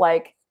to get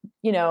like,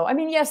 I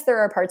mean, yes, there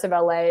are parts of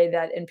LA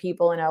and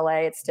people in LA,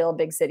 it's still a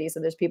big city. So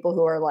there's people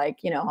who are like,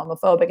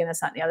 homophobic and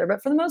this, not, and the other.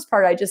 But for the most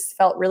part, I just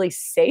felt really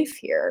safe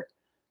here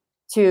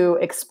to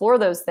explore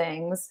those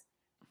things.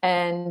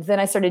 And then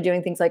I started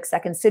doing things like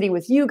Second City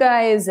with you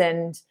guys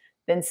and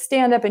then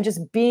stand up and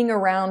just being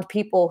around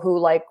people who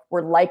like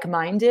were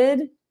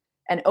like-minded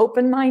and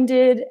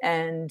open-minded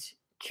and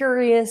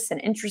curious and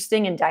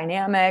interesting and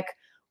dynamic,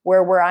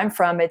 where I'm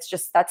from, that's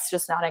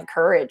just not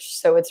encouraged.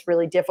 So it's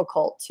really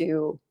difficult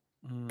to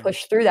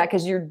push through that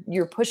because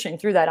you're pushing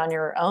through that on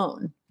your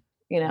own,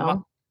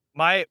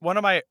 One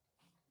of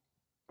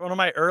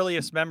my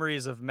earliest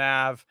memories of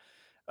Mav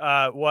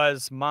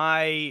was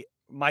my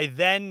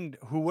then,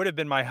 who would have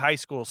been my high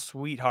school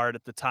sweetheart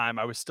at the time.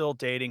 I was still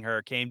dating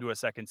her, came to a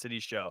Second City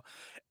show.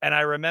 And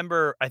I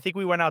remember, I think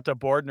we went out to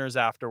Bordner's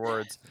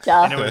afterwards.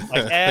 Yeah. And it was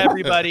like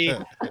everybody.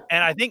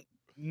 And I think,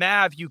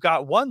 Mav, you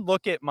got one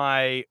look at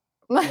my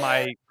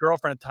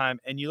girlfriend at the time,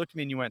 and you looked at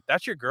me and you went,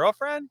 "That's your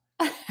girlfriend?"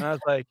 And I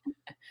was like,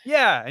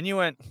 "Yeah." And you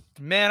went,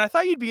 "Man, I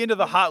thought you'd be into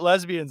the hot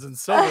lesbians in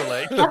Silver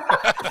Lake." And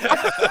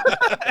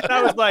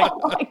I was like,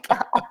 oh my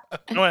God.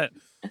 I went,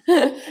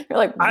 you're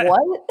like,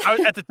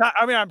 what? At the time,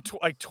 I mean, I'm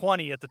like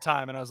 20 at the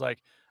time, and I was like,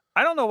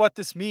 I don't know what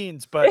this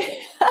means, but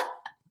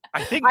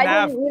I think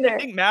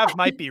Mav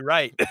might be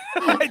right.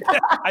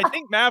 I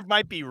think Mav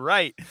might be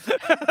right.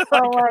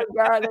 Oh my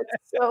God,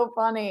 that's so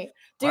funny.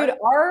 Dude,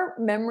 our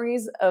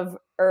memories of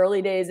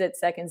early days at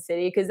Second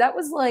City, because that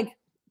was like,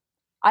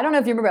 I don't know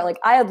if you remember, like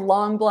I had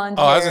long blonde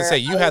hair. I was gonna say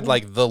you had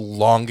like the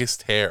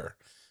longest hair.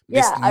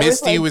 Yeah,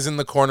 Misty was in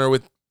the corner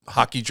with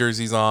hockey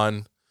jerseys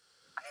on.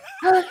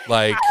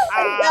 Like, oh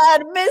my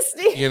God,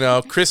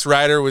 Misty. Chris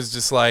Ryder was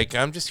just like,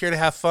 I'm just here to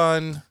have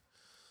fun.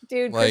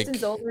 Dude, Like,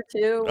 Kristen's older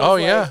too. oh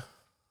Was like, yeah,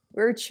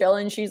 we were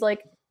chilling. She's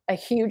like a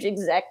huge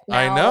exec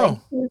I now. know. Like,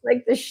 she's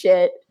like the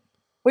shit.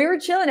 We were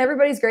chilling.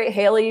 Everybody's great.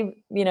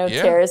 Haley, Yeah.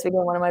 Terrace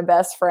became one of my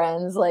best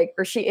friends. Like,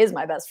 or she is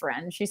my best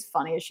friend. She's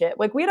funny as shit.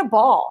 Like, we had a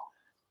ball,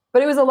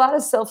 but it was a lot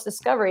of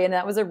self-discovery, and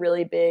that was a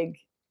really big,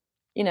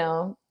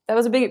 that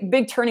was a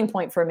big turning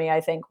point for me.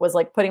 I think was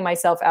like putting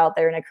myself out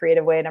there in a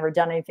creative way. I'd never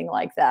done anything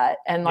like that,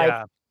 and like,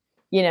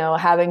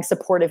 having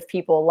supportive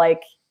people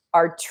like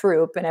our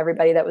troupe and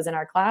everybody that was in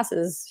our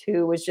classes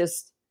who was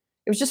just,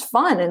 it was just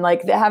fun. And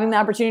like having the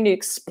opportunity to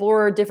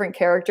explore different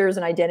characters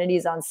and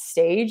identities on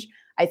stage,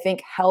 I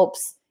think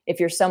helps if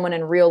you're someone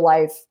in real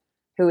life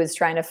who is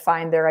trying to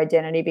find their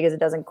identity because it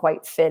doesn't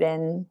quite fit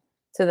in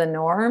to the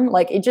norm.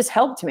 Like, it just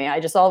helped me.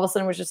 I just all of a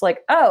sudden was just like,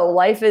 oh,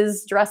 life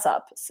is dress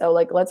up. So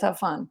like, let's have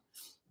fun,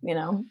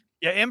 Yeah,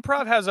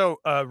 improv has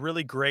a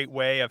really great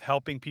way of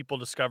helping people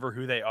discover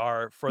who they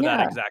are for that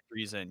Yeah. exact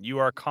reason. You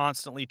are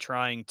constantly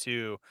trying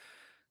to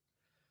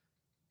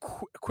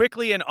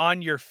quickly and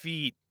on your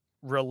feet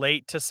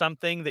relate to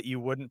something that you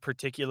wouldn't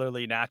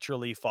particularly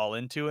naturally fall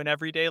into in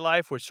everyday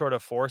life, which sort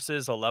of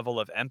forces a level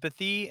of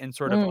empathy and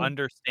sort of Mm.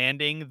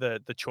 understanding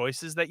the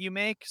choices that you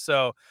make.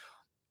 So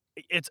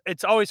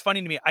it's always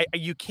funny to me.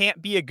 You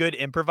can't be a good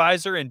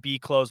improviser and be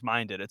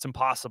closed-minded. It's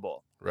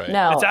impossible. Right.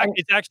 No.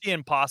 It's actually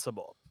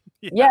impossible.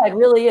 Yeah, it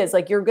really is.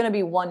 Like, you're going to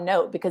be one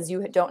note because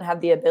you don't have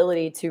the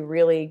ability to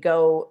really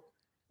go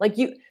like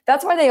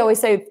that's why they always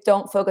say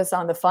don't focus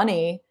on the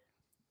funny,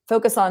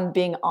 focus on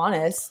being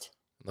honest,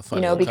 The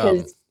funny will come.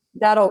 because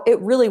it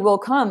really will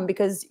come,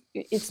 because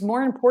it's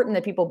more important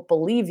that people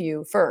believe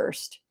you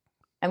first.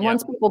 And Yep.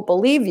 once people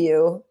believe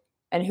you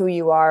and who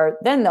you are,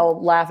 then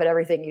they'll laugh at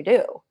everything you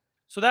do.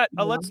 So that You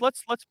know?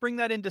 let's bring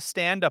that into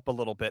stand up a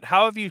little bit.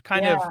 How have you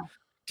kind of Yeah.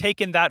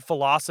 taken that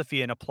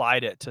philosophy and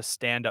applied it to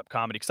stand up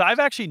comedy? Because I've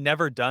actually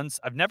never done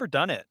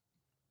it.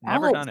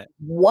 Never Alex, done it.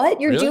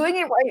 what? You're Really? doing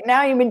it right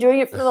now. You've been doing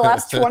it for the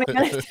last 20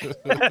 minutes.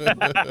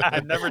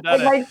 I've never Like,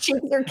 done my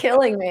cheeks are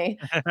killing me.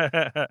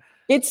 it.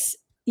 It's,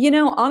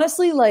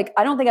 honestly, like,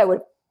 I don't think I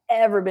would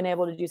ever been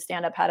able to do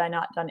stand up had I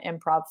not done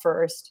improv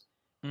first.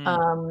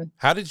 Mm.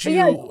 How did But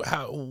yeah,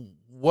 you,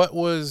 what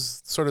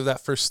was sort of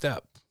that first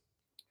step?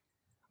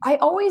 I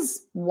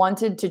always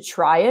wanted to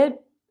try it.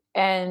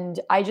 And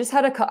I just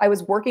had I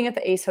was working at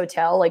the Ace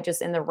Hotel, like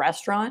just in the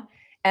restaurant,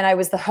 and I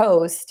was the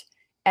host.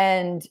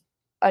 And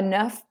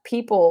enough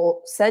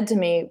people said to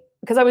me,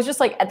 because I was just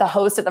like at the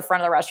host at the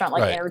front of the restaurant,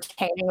 like Right.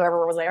 entertaining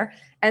whoever was there.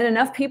 And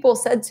enough people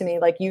said to me,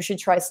 like, you should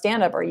try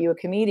stand up. Are you a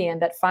comedian?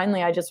 That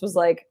finally I just was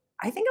like,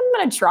 I think I'm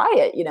going to try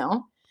it,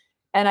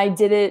 And I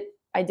did it.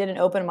 I did an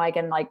open mic,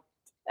 and like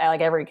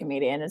every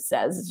comedian, it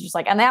says, it's just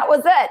like, and that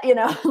was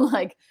it,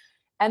 like.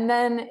 And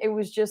then it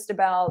was just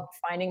about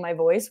finding my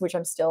voice, which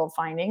I'm still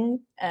finding,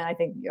 and I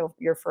think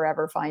you're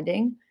forever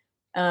finding,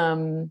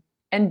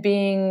 and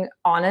being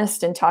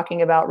honest and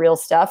talking about real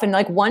stuff. And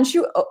like once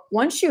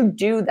you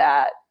do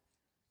that,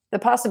 the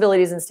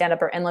possibilities in stand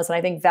up are endless. And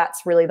I think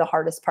that's really the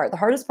hardest part. The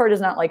hardest part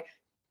is not like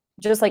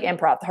just like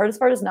improv. The hardest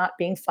part is not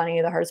being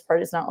funny. The hardest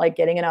part is not like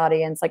getting an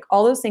audience. Like,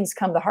 all those things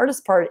come. The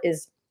hardest part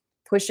is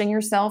pushing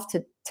yourself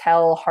to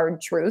tell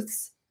hard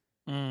truths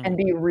and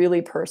be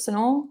really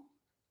personal.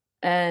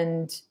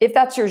 And if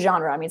that's your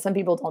genre, I mean, some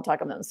people don't talk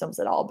about themselves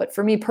at all. But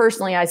for me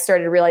personally, I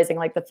started realizing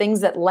like the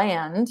things that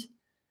land,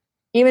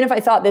 even if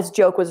I thought this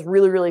joke was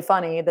really, really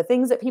funny, the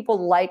things that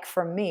people like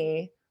from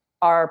me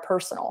are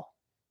personal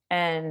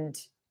and,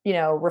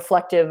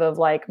 reflective of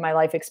like my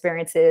life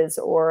experiences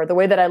or the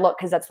way that I look,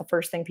 because that's the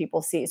first thing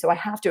people see. So I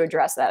have to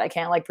address that. I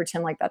can't like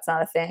pretend like that's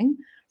not a thing.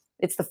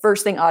 It's the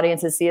first thing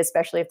audiences see,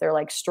 especially if they're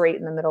like straight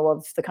in the middle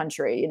of the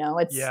country,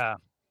 Yeah.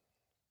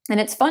 And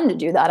it's fun to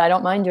do that. I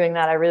don't mind doing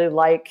that. I really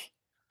like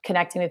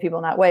connecting with people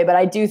in that way. But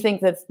I do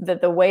think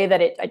that the way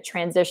that I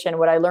transition,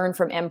 what I learned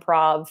from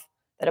improv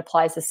that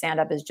applies to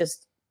stand-up is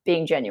just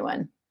being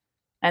genuine.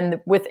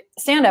 And with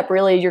stand-up,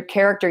 really, your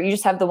character, you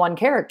just have the one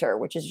character,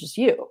 which is just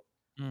you,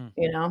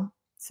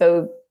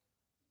 So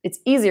it's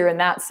easier in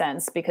that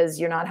sense because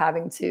you're not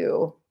having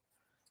to,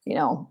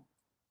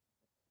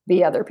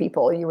 be other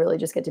people. You really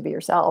just get to be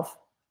yourself.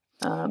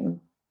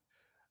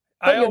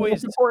 But you have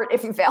support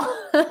if you fail.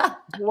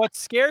 What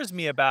scares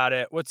me about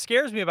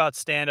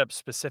stand-up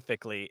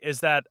specifically is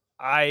that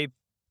I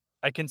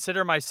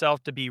consider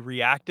myself to be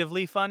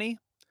reactively funny.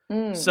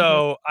 Mm-hmm.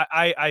 So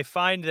I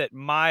find that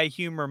my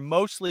humor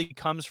mostly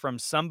comes from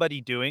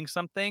somebody doing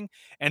something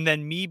and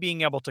then me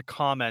being able to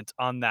comment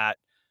on that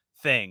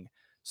thing.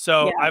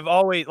 So Yeah. I've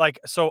always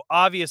so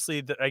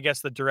obviously I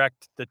guess the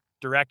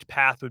direct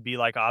path would be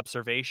like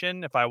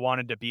observation if I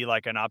wanted to be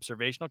like an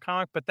observational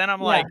comic, but then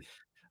I'm like,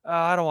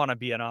 I don't want to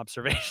be an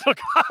observational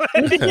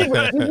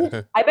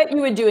comic. I bet you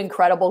would do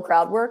incredible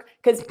crowd work,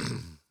 because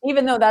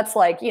even though that's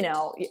like,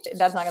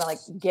 that's not going to like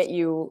get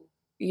you,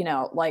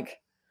 like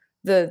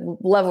the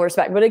level of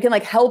respect, but it can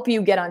like help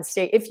you get on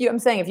stage. I'm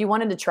saying if you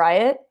wanted to try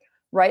it,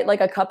 write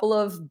like a couple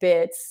of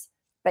bits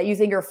that you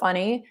think are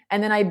funny.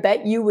 And then I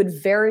bet you would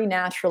very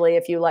naturally,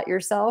 if you let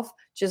yourself,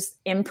 just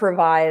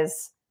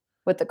improvise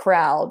with the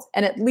crowd.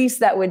 And at least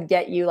that would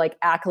get you like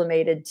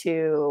acclimated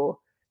to,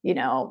 you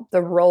know,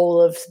 the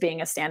role of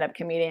being a stand-up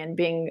comedian,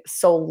 being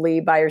solely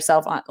by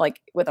yourself on like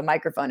with a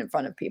microphone in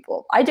front of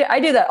people. I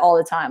do that all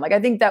the time. Like I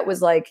think that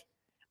was like,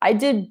 I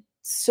did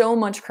so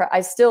much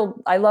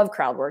I love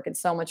crowd work.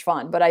 It's so much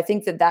fun, but I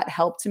think that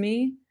helped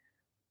me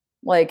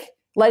like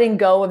letting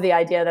go of the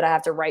idea that I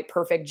have to write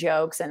perfect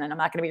jokes and then I'm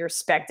not going to be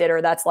respected,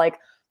 or that's like,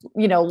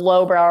 you know,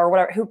 lowbrow or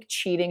whatever, who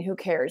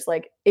cares?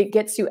 Like it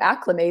gets you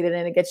acclimated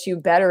and it gets you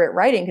better at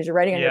writing because you're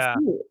writing on your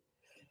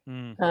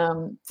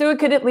feet. So it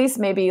could at least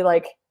maybe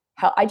like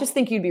I just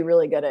think you'd be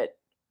really good at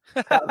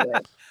crowd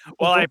work.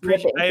 Well,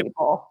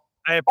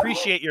 I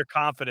appreciate your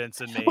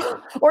confidence in me.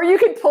 Or you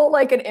could pull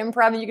like an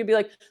improv and you could be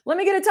like, let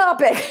me get a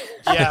topic.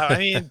 Yeah, I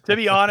mean, to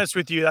be honest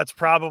with you, that's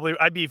probably,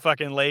 I'd be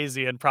fucking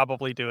lazy and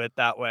probably do it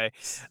that way.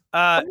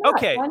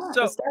 Okay,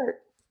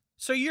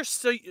 so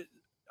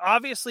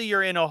obviously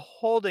you're in a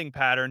holding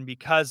pattern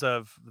because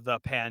of the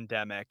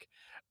pandemic.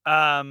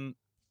 Do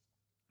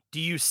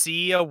you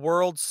see a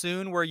world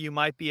soon where you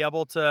might be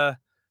able to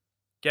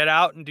get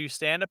out and do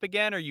stand-up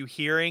again? Are you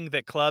hearing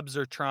that clubs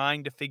are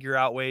trying to figure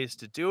out ways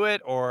to do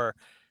it? Or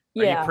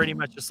are you pretty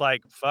much just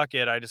like, fuck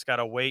it, I just got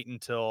to wait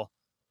until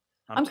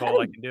I'm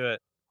told I can do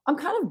it? I'm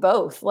kind of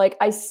both. Like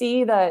I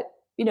see that,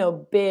 you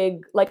know,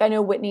 like I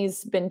know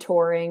Whitney's been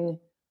touring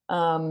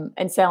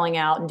and selling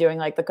out and doing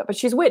like but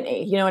she's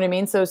Whitney, you know what I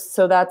mean? So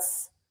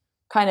that's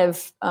kind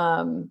of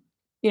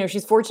you know,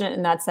 she's fortunate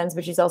in that sense,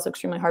 but she's also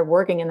extremely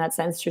hardworking in that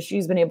sense. So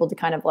she's been able to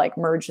kind of like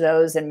merge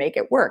those and make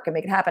it work and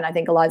make it happen. I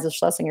think Eliza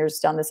Schlesinger's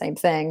done the same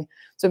thing.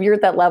 So if you're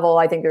at that level,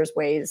 I think there's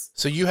ways.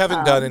 So you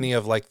haven't done any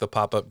of like the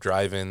pop-up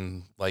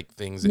drive-in like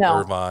things at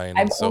Irvine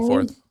and so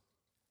forth?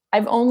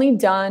 I've only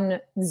done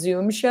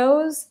Zoom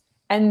shows.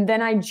 And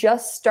then I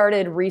just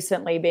started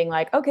recently being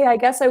like, okay, I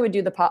guess I would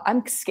do the pop.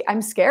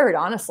 I'm scared,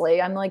 honestly.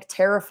 I'm like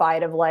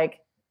terrified of like,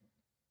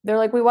 they're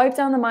like, we wipe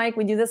down the mic,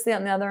 we do this, that,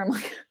 and the other. I'm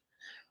like,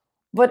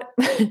 but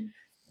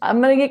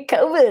I'm going to get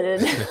COVID.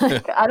 And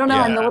like, I don't know.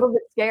 I'm a little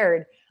bit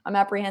scared. I'm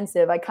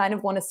apprehensive. I kind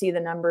of want to see the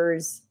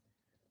numbers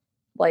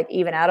like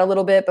even out a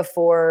little bit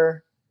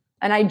before.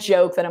 And I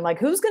joke that I'm like,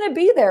 who's going to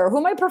be there? Who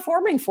am I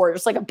performing for?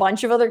 Just like a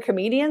bunch of other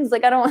comedians?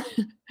 Like, I don't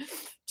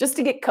just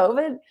to get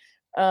COVID.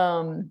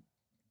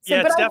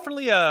 It's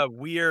definitely a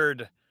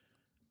weird,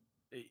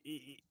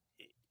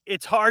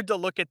 it's hard to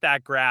look at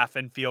that graph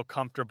and feel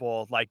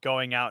comfortable like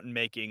going out and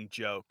making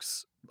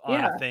jokes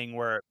on a thing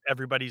where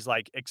everybody's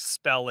like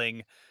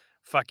expelling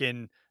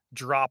fucking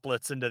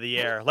droplets into the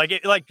air.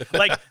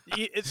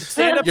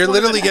 You're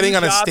literally getting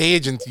on a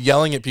stage and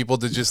yelling at people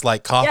to just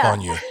like cough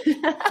on you.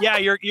 Yeah,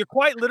 you're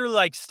quite literally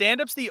like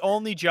stand-up's the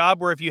only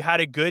job where if you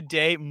had a good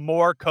day,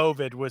 more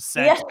COVID was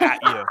sent at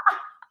you.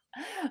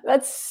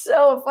 That's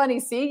so funny.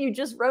 See, you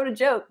just wrote a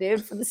joke,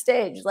 dude, for the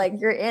stage. Like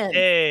you're in.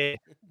 Hey,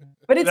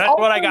 but it's that's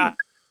what I got.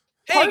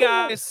 Hey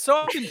guys, so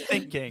I've been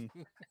thinking,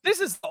 this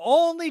is the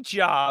only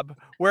job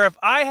where if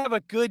I have a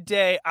good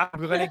day,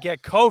 I'm going to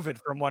get COVID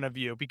from one of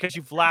you because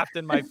you've laughed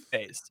in my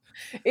face.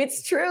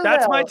 It's true.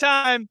 That's my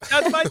time.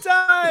 That's my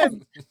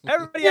time.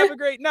 Everybody have a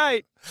great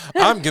night.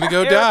 I'm going to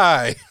go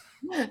die.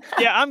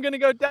 Yeah, I'm going to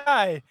go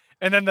die.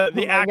 And then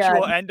the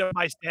actual end of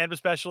my stand-up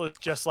special is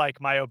just like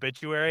my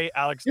obituary.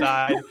 Alex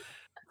died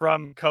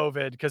from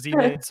COVID because he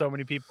made so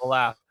many people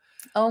laugh.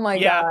 Oh my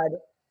God.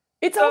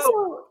 It's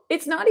also,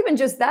 it's not even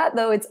just that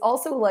though. It's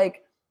also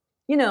like,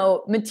 you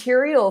know,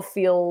 material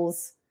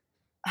feels,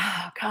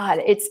 oh God,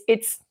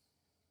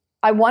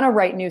 I want to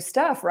write new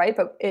stuff, right?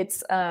 But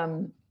it's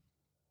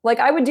like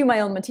I would do my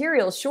own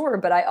material, sure,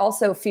 but I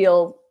also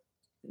feel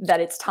that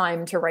it's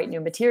time to write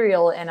new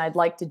material and I'd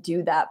like to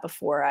do that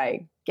before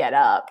I get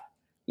up.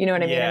 You know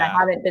what I mean? And I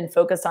haven't been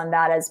focused on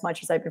that as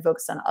much as I've been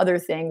focused on other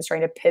things,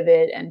 trying to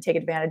pivot and take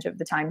advantage of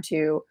the time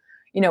to,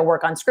 you know,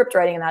 work on script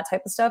writing and that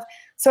type of stuff.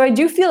 So I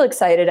do feel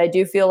excited. I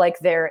do feel like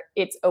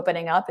it's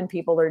opening up and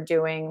people are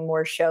doing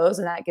more shows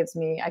and that gives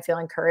me, I feel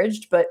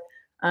encouraged, but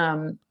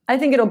I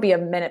think it'll be a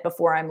minute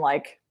before I'm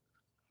like,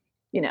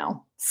 you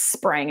know,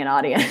 spraying an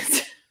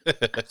audience.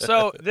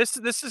 So this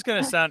is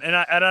going to sound, and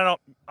I don't,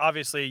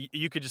 obviously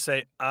you could just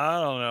say, I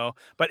don't know,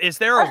 but is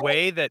there a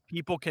way that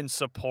people can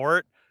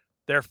support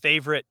their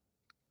favorite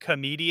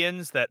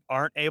comedians that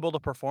aren't able to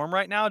perform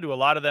right now? Do a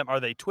lot of them, are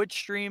they Twitch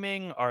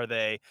streaming? Are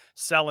they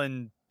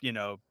selling, you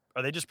know,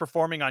 are they just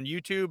performing on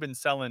YouTube and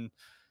selling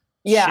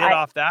shit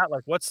off that?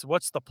 Like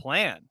what's the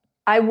plan?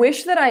 I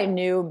wish that I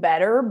knew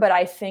better, but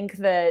I think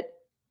that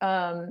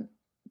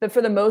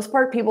for the most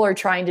part, people are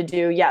trying to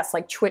do,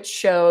 like Twitch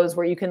shows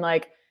where you can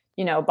like,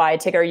 you know, buy a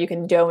ticket or you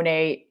can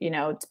donate, you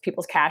know, to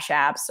people's Cash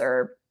Apps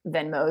or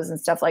Venmos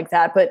and stuff like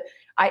that. But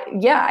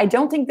I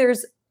don't think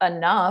there's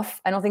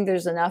enough. I don't think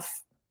there's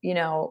enough, you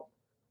know,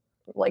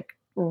 like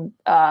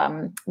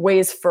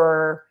ways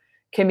for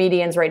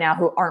comedians right now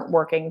who aren't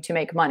working to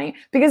make money,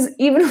 because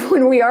even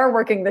when we are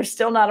working, there's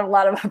still not a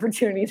lot of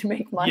opportunity to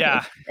make money.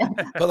 Yeah.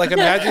 But like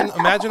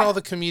imagine all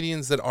the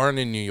comedians that aren't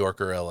in New York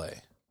or LA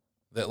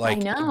that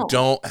like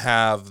don't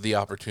have the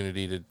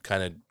opportunity to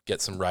kind of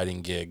get some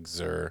writing gigs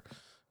or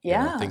you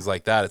know, things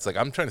like that. It's like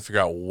I'm trying to figure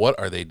out what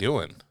are they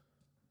doing.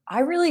 I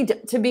really,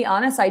 to be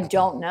honest, I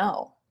don't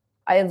know.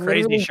 I Crazy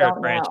literally shirt don't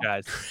know.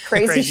 franchise.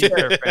 Crazy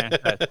shirt.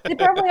 franchise. They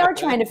probably are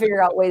trying to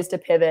figure out ways to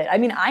pivot. I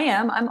mean,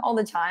 I'm all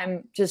the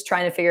time just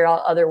trying to figure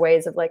out other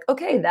ways of like,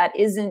 okay, that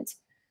isn't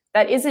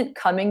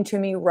coming to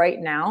me right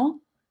now.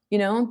 You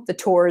know, the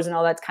tours and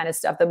all that kind of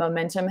stuff. The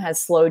momentum has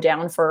slowed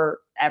down for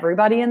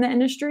everybody in the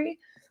industry,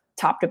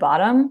 top to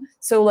bottom.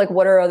 So like,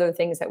 what are other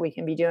things that we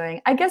can be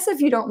doing? I guess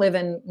if you don't live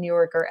in New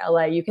York or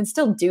LA, you can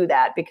still do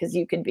that because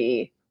you can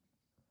be,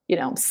 you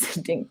know,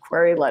 sending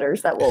query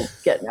letters that will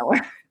get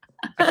nowhere.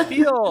 I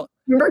feel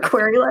Remember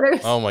query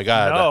letters? Oh my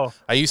God. No.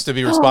 I used to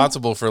be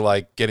responsible for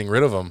like getting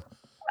rid of them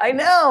I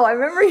know. I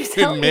remember you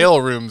telling in me.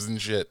 mail rooms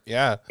and shit.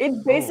 Yeah. It's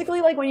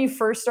basically like when you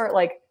first start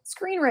like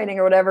screenwriting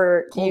or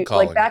whatever, Cold you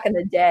calling. like back in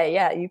the day,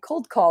 yeah, you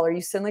cold call or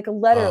you send like a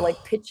letter Oh.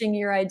 like pitching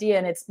your idea,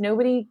 and it's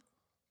nobody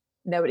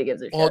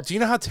gives a Well, shit. do you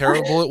know how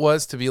terrible it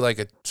was to be like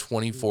a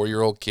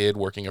 24-year-old kid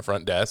working a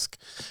front desk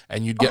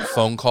and you'd get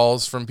phone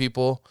calls from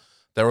people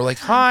that were like,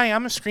 "Hi,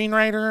 I'm a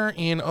screenwriter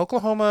in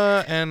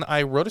Oklahoma and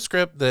I wrote a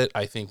script that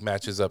I think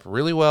matches up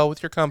really well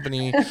with your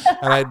company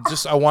and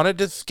I wanted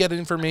to get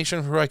information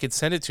of who I could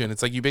send it to." And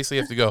it's like you basically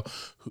have to go,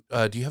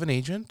 "Do you have an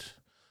agent?"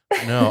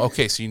 No.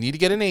 Okay, so you need to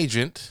get an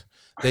agent.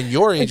 Then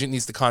your agent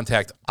needs to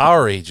contact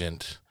our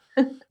agent.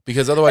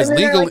 Because otherwise, And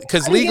then they're like, "How do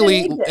you get an legally,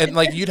 agent?" and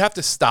like you'd have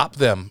to stop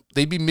them.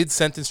 They'd be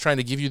mid-sentence trying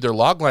to give you their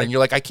log line. And you're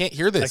like, "I can't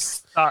hear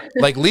this.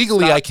 Like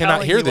legally, stop I cannot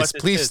telling hear me what this.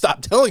 this Please is."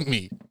 stop telling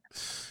me."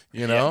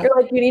 You know? You're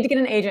like, you need to get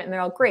an agent, and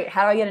they're all, great.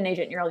 How do I get an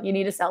agent? And you're like, you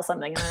need to sell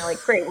something, and they're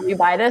like, great. Will you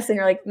buy this? And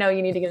you're like, no,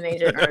 you need to get an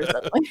agent or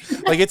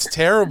something. Like it's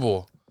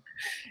terrible.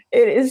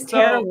 It is So-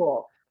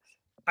 terrible.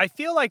 I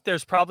feel like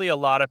there's probably a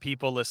lot of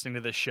people listening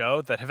to this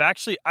show that have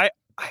actually I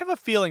have a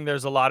feeling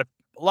there's a lot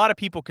of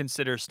people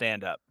consider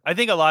stand up. I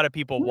think a lot of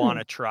people want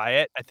to try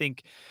it. I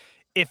think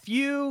if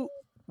you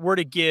were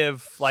to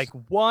give like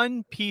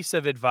one piece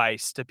of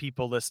advice to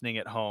people listening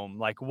at home,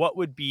 like what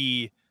would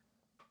be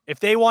if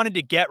they wanted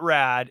to get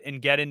rad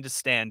and get into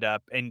stand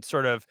up and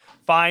sort of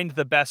find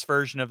the best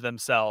version of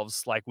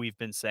themselves like we've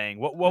been saying,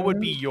 what would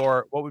be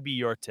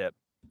your tip?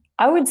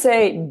 I would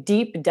say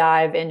deep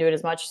dive into it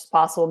as much as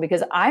possible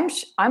because I'm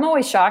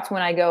always shocked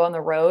when I go on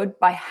the road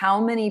by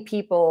how many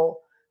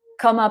people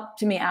come up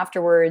to me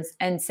afterwards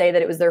and say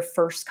that it was their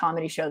first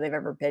comedy show they've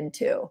ever been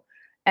to.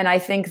 And I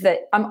think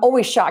that I'm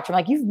always shocked. I'm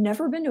like, you've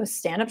never been to a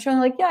stand-up show?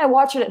 And they're like, yeah, I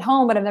watch it at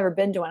home, but I've never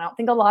been to one. I don't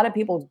think a lot of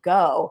people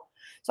go.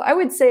 So I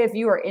would say if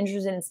you are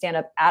interested in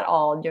stand-up at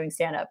all and doing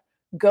stand-up,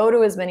 go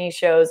to as many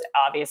shows.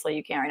 Obviously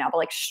you can't right now, but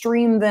like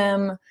stream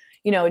them,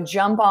 you know,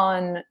 jump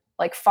on,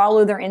 like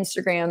follow their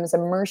Instagrams,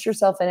 immerse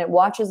yourself in it,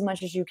 watch as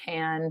much as you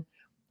can.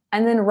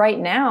 And then right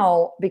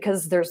now,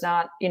 because there's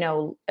not, you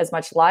know, as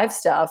much live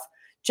stuff,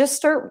 just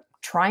start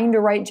trying to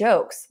write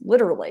jokes,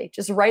 literally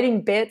just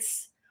writing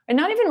bits and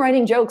not even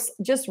writing jokes,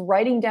 just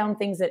writing down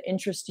things that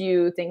interest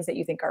you, things that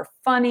you think are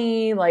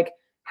funny, like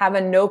have a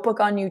notebook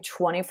on you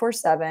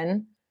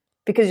 24/7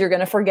 because you're going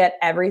to forget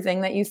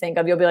everything that you think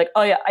of. You'll be like,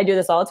 oh yeah, I do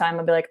this all the time.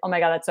 I'll be like, oh my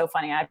God, that's so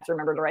funny. I have to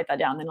remember to write that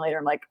down. Then later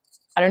I'm like,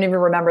 I don't even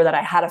remember that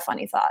I had a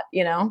funny thought,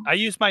 you know? I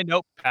use my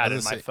notepad I in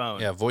was my gonna say,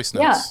 phone. Yeah, voice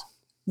notes.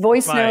 Yeah.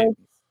 Voice My- notes.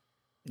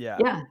 Yeah.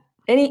 Yeah.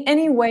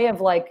 Any way of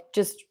like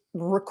just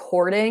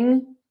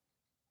recording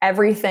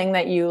everything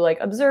that you like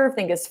observe,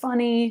 think is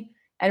funny,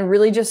 and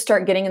really just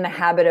start getting in the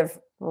habit of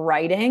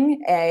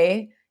writing,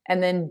 A,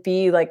 and then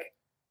B, like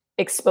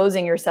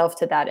exposing yourself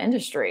to that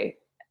industry.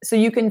 So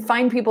you can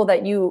find people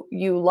that you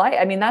like.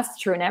 I mean, that's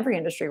true in every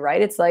industry,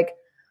 right? It's like,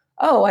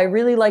 oh, I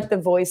really like the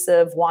voice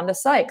of Wanda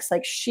Sykes.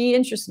 Like she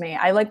interests me.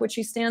 I like what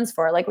she stands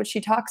for. I like what she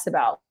talks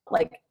about.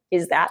 Like,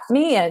 is that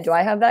me? And do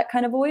I have that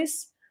kind of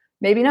voice?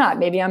 Maybe not.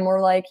 Maybe I'm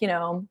more like, you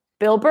know,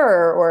 Bill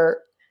Burr or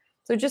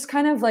so just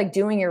kind of like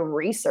doing your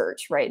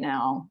research right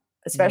now,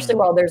 especially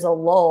while there's a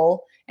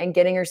lull and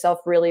getting yourself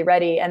really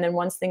ready. And then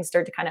once things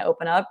start to kind of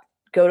open up,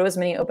 go to as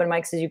many open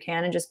mics as you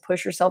can and just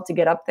push yourself to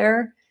get up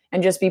there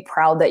and just be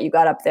proud that you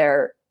got up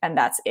there and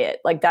that's it.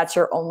 Like that's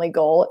your only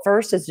goal at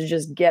first is to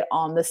just get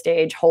on the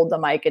stage, hold the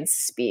mic and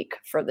speak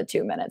for the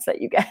 2 minutes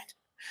that you get.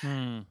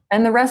 And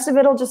the rest of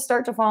it'll just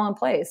start to fall in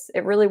place.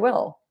 It really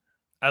will.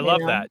 I You love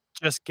know? that.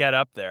 Just get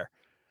up there.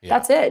 Yeah.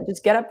 That's it.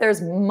 Just get up there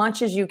as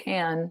much as you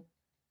can.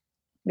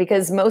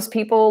 Because most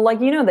people, like,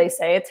 you know, they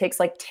say it takes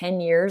like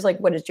 10 years. Like,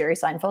 what has Jerry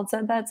Seinfeld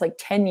said that? It's like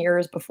 10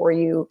 years before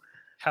you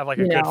Have like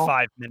You a good know.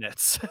 5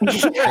 minutes.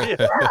 Yeah.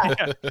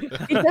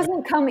 It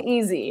doesn't come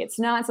easy. It's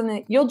not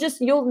something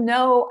you'll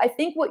know. I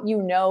think what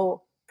you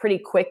know pretty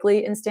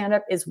quickly in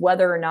stand-up is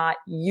whether or not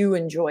you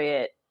enjoy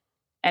it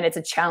and it's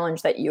a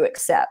challenge that you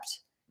accept.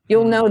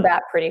 You'll know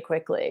that pretty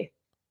quickly.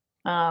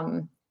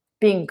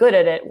 Being good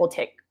at it will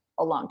take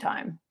a long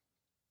time.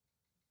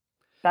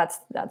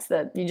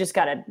 You just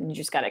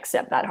gotta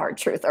accept that hard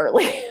truth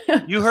early.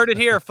 You heard it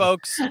here,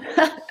 folks.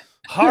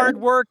 Hard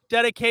work,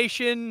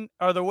 dedication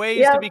are the ways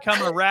to Yep.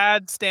 become a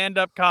rad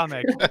stand-up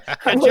comic. I'm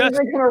And going just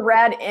to become a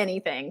rad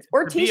anything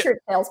or Or be a-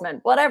 t-shirt salesman,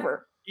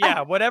 whatever.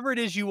 yeah, whatever it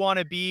is you want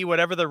to be,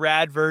 whatever the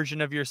rad version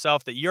of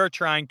yourself that you're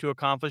trying to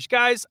accomplish.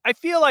 Guys, I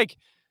feel like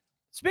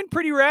it's been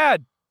pretty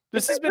rad.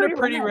 This It's has been been a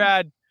pretty pretty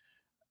rad. rad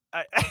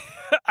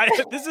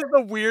This is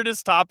the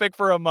weirdest topic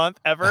for a month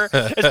ever,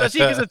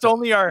 especially because it's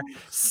only our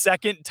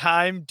second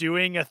time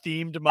doing a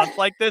themed month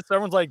like this. So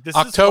everyone's like, "This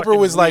October is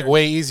was like weird.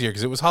 way easier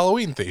because it was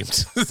Halloween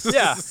themed.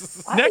 Yeah.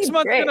 Next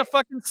month's great. gonna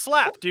fucking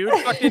slap, dude.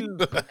 Fucking,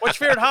 what's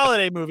your favorite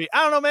holiday movie?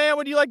 I don't know, man.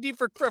 What do you like to eat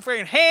for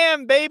freaking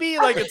ham, baby?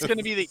 Like, it's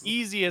gonna be the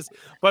easiest.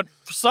 But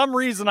for some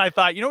reason, I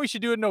thought, we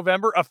should do in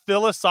November a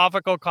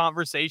philosophical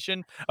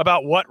conversation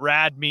about what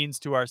rad means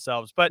to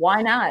ourselves. But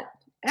Why not?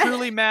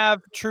 truly,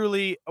 Mav,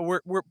 truly,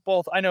 we're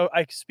both. I know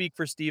I speak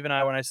for Steve and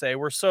I when I say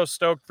we're so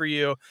stoked for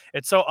you.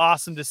 It's so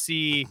awesome to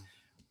see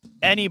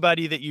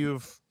anybody that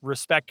you've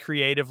respect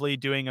creatively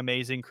doing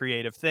amazing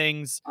creative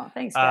things. Oh,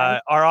 thanks,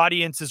 guys. Our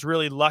audience is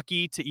really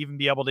lucky to even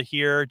be able to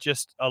hear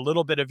just a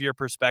little bit of your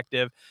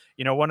perspective.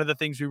 One of the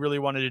things we really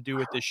wanted to do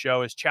with this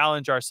show is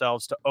challenge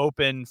ourselves to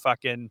open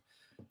fucking,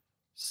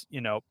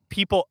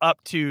 people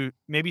up to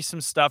maybe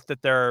some stuff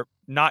that they're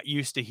not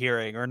used to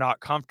hearing or not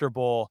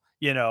comfortable,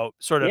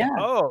 sort of,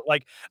 Yeah.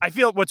 like, I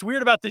feel what's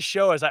weird about this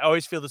show is I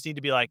always feel this need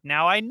to be like,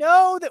 now I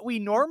know that we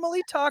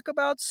normally talk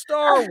about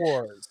Star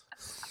Wars,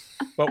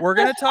 but we're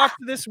going to talk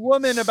to this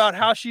woman about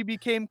how she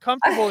became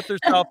comfortable with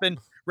herself and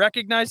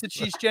recognize that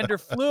she's gender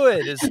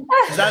fluid. Is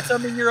that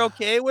something you're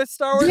okay with,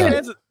 Star Wars Dude,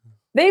 fans?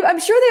 I'm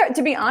sure they're,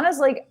 to be honest,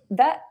 like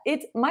that,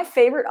 it's my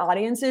favorite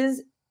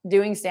audiences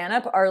doing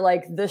stand-up are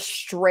like the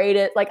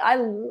straightest. Like, I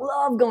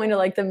love going to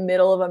like the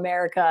middle of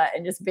America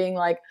and just being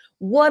like,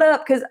 what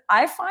up? Because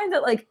I find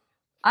that, like,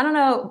 I don't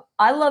know,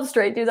 I love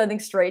straight dudes. I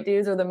think straight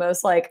dudes are the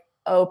most like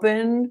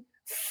open,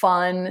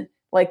 fun,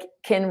 like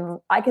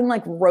I can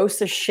like roast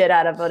the shit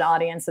out of an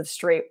audience of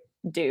straight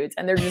dudes,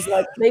 and they're just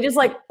like, they just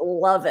like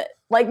love it.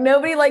 Like,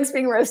 nobody likes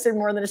being roasted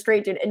more than a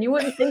straight dude, and you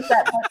wouldn't think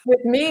that, but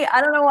with me,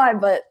 I don't know why,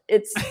 but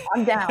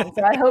I'm down.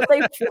 So I hope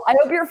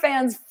your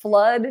fans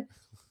flood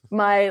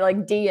my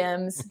like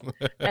DMs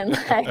and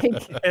like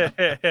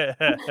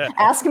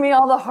ask me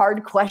all the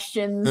hard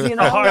questions,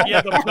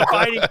 The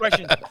biting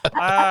questions.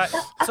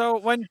 So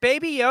when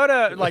Baby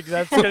Yoda, like,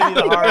 that's gonna be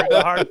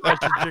the hard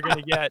questions you're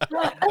gonna get.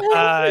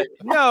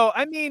 No,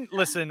 I mean,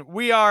 listen,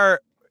 we've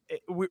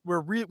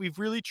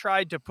really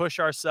tried to push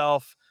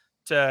ourselves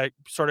to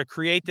sort of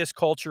create this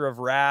culture of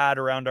rad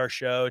around our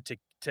show to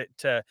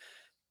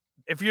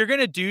if you're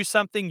gonna do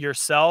something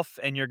yourself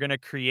and you're gonna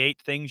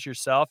create things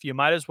yourself, you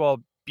might as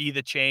well be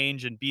the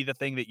change and be the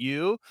thing that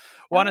you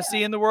want to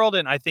see in the world.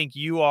 And I think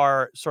you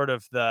are sort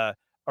of a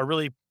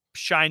really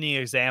shining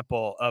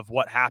example of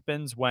what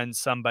happens when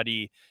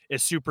somebody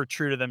is super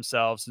true to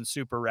themselves and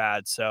super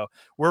rad. So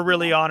we're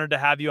really honored to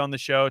have you on the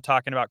show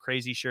talking about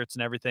crazy shirts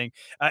and everything.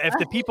 If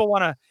the people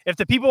want to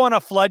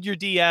flood your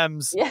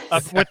DMs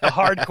with the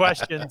hard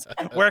questions,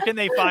 where can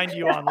they find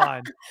you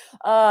online?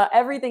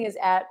 Everything is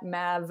at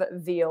Mav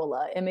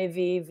Viola,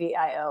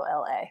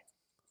 MAVVIOLA.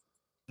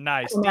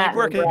 Nice. Steve,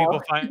 where can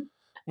people find?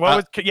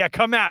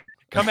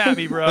 Come at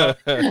me, bro.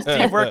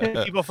 Steve, where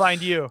can people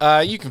find you?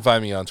 You can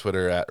find me on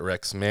Twitter at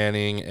Rex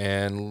Manning,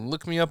 and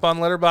look me up on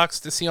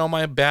Letterboxd to see all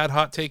my bad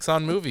hot takes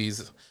on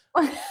movies.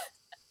 You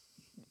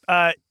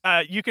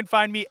can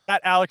find me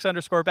at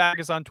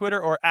Alex_Backus on Twitter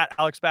or at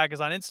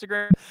AlexBackus on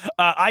Instagram.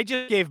 I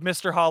just gave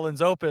Mr.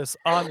 Holland's Opus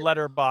on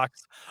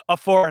Letterboxd a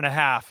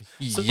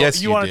 4.5. So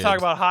yes, you want to talk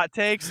about hot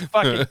takes?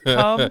 Fucking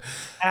come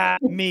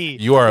at me.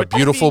 You are a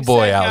beautiful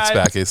boy, Alex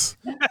Backus.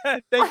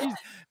 Thank you.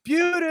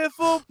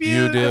 Beautiful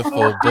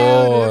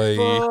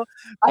boy.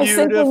 I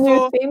sent a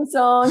new theme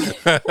song.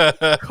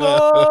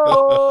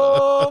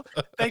 Cool.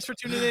 Thanks for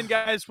tuning in,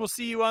 guys. We'll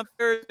see you on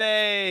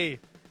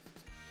Thursday.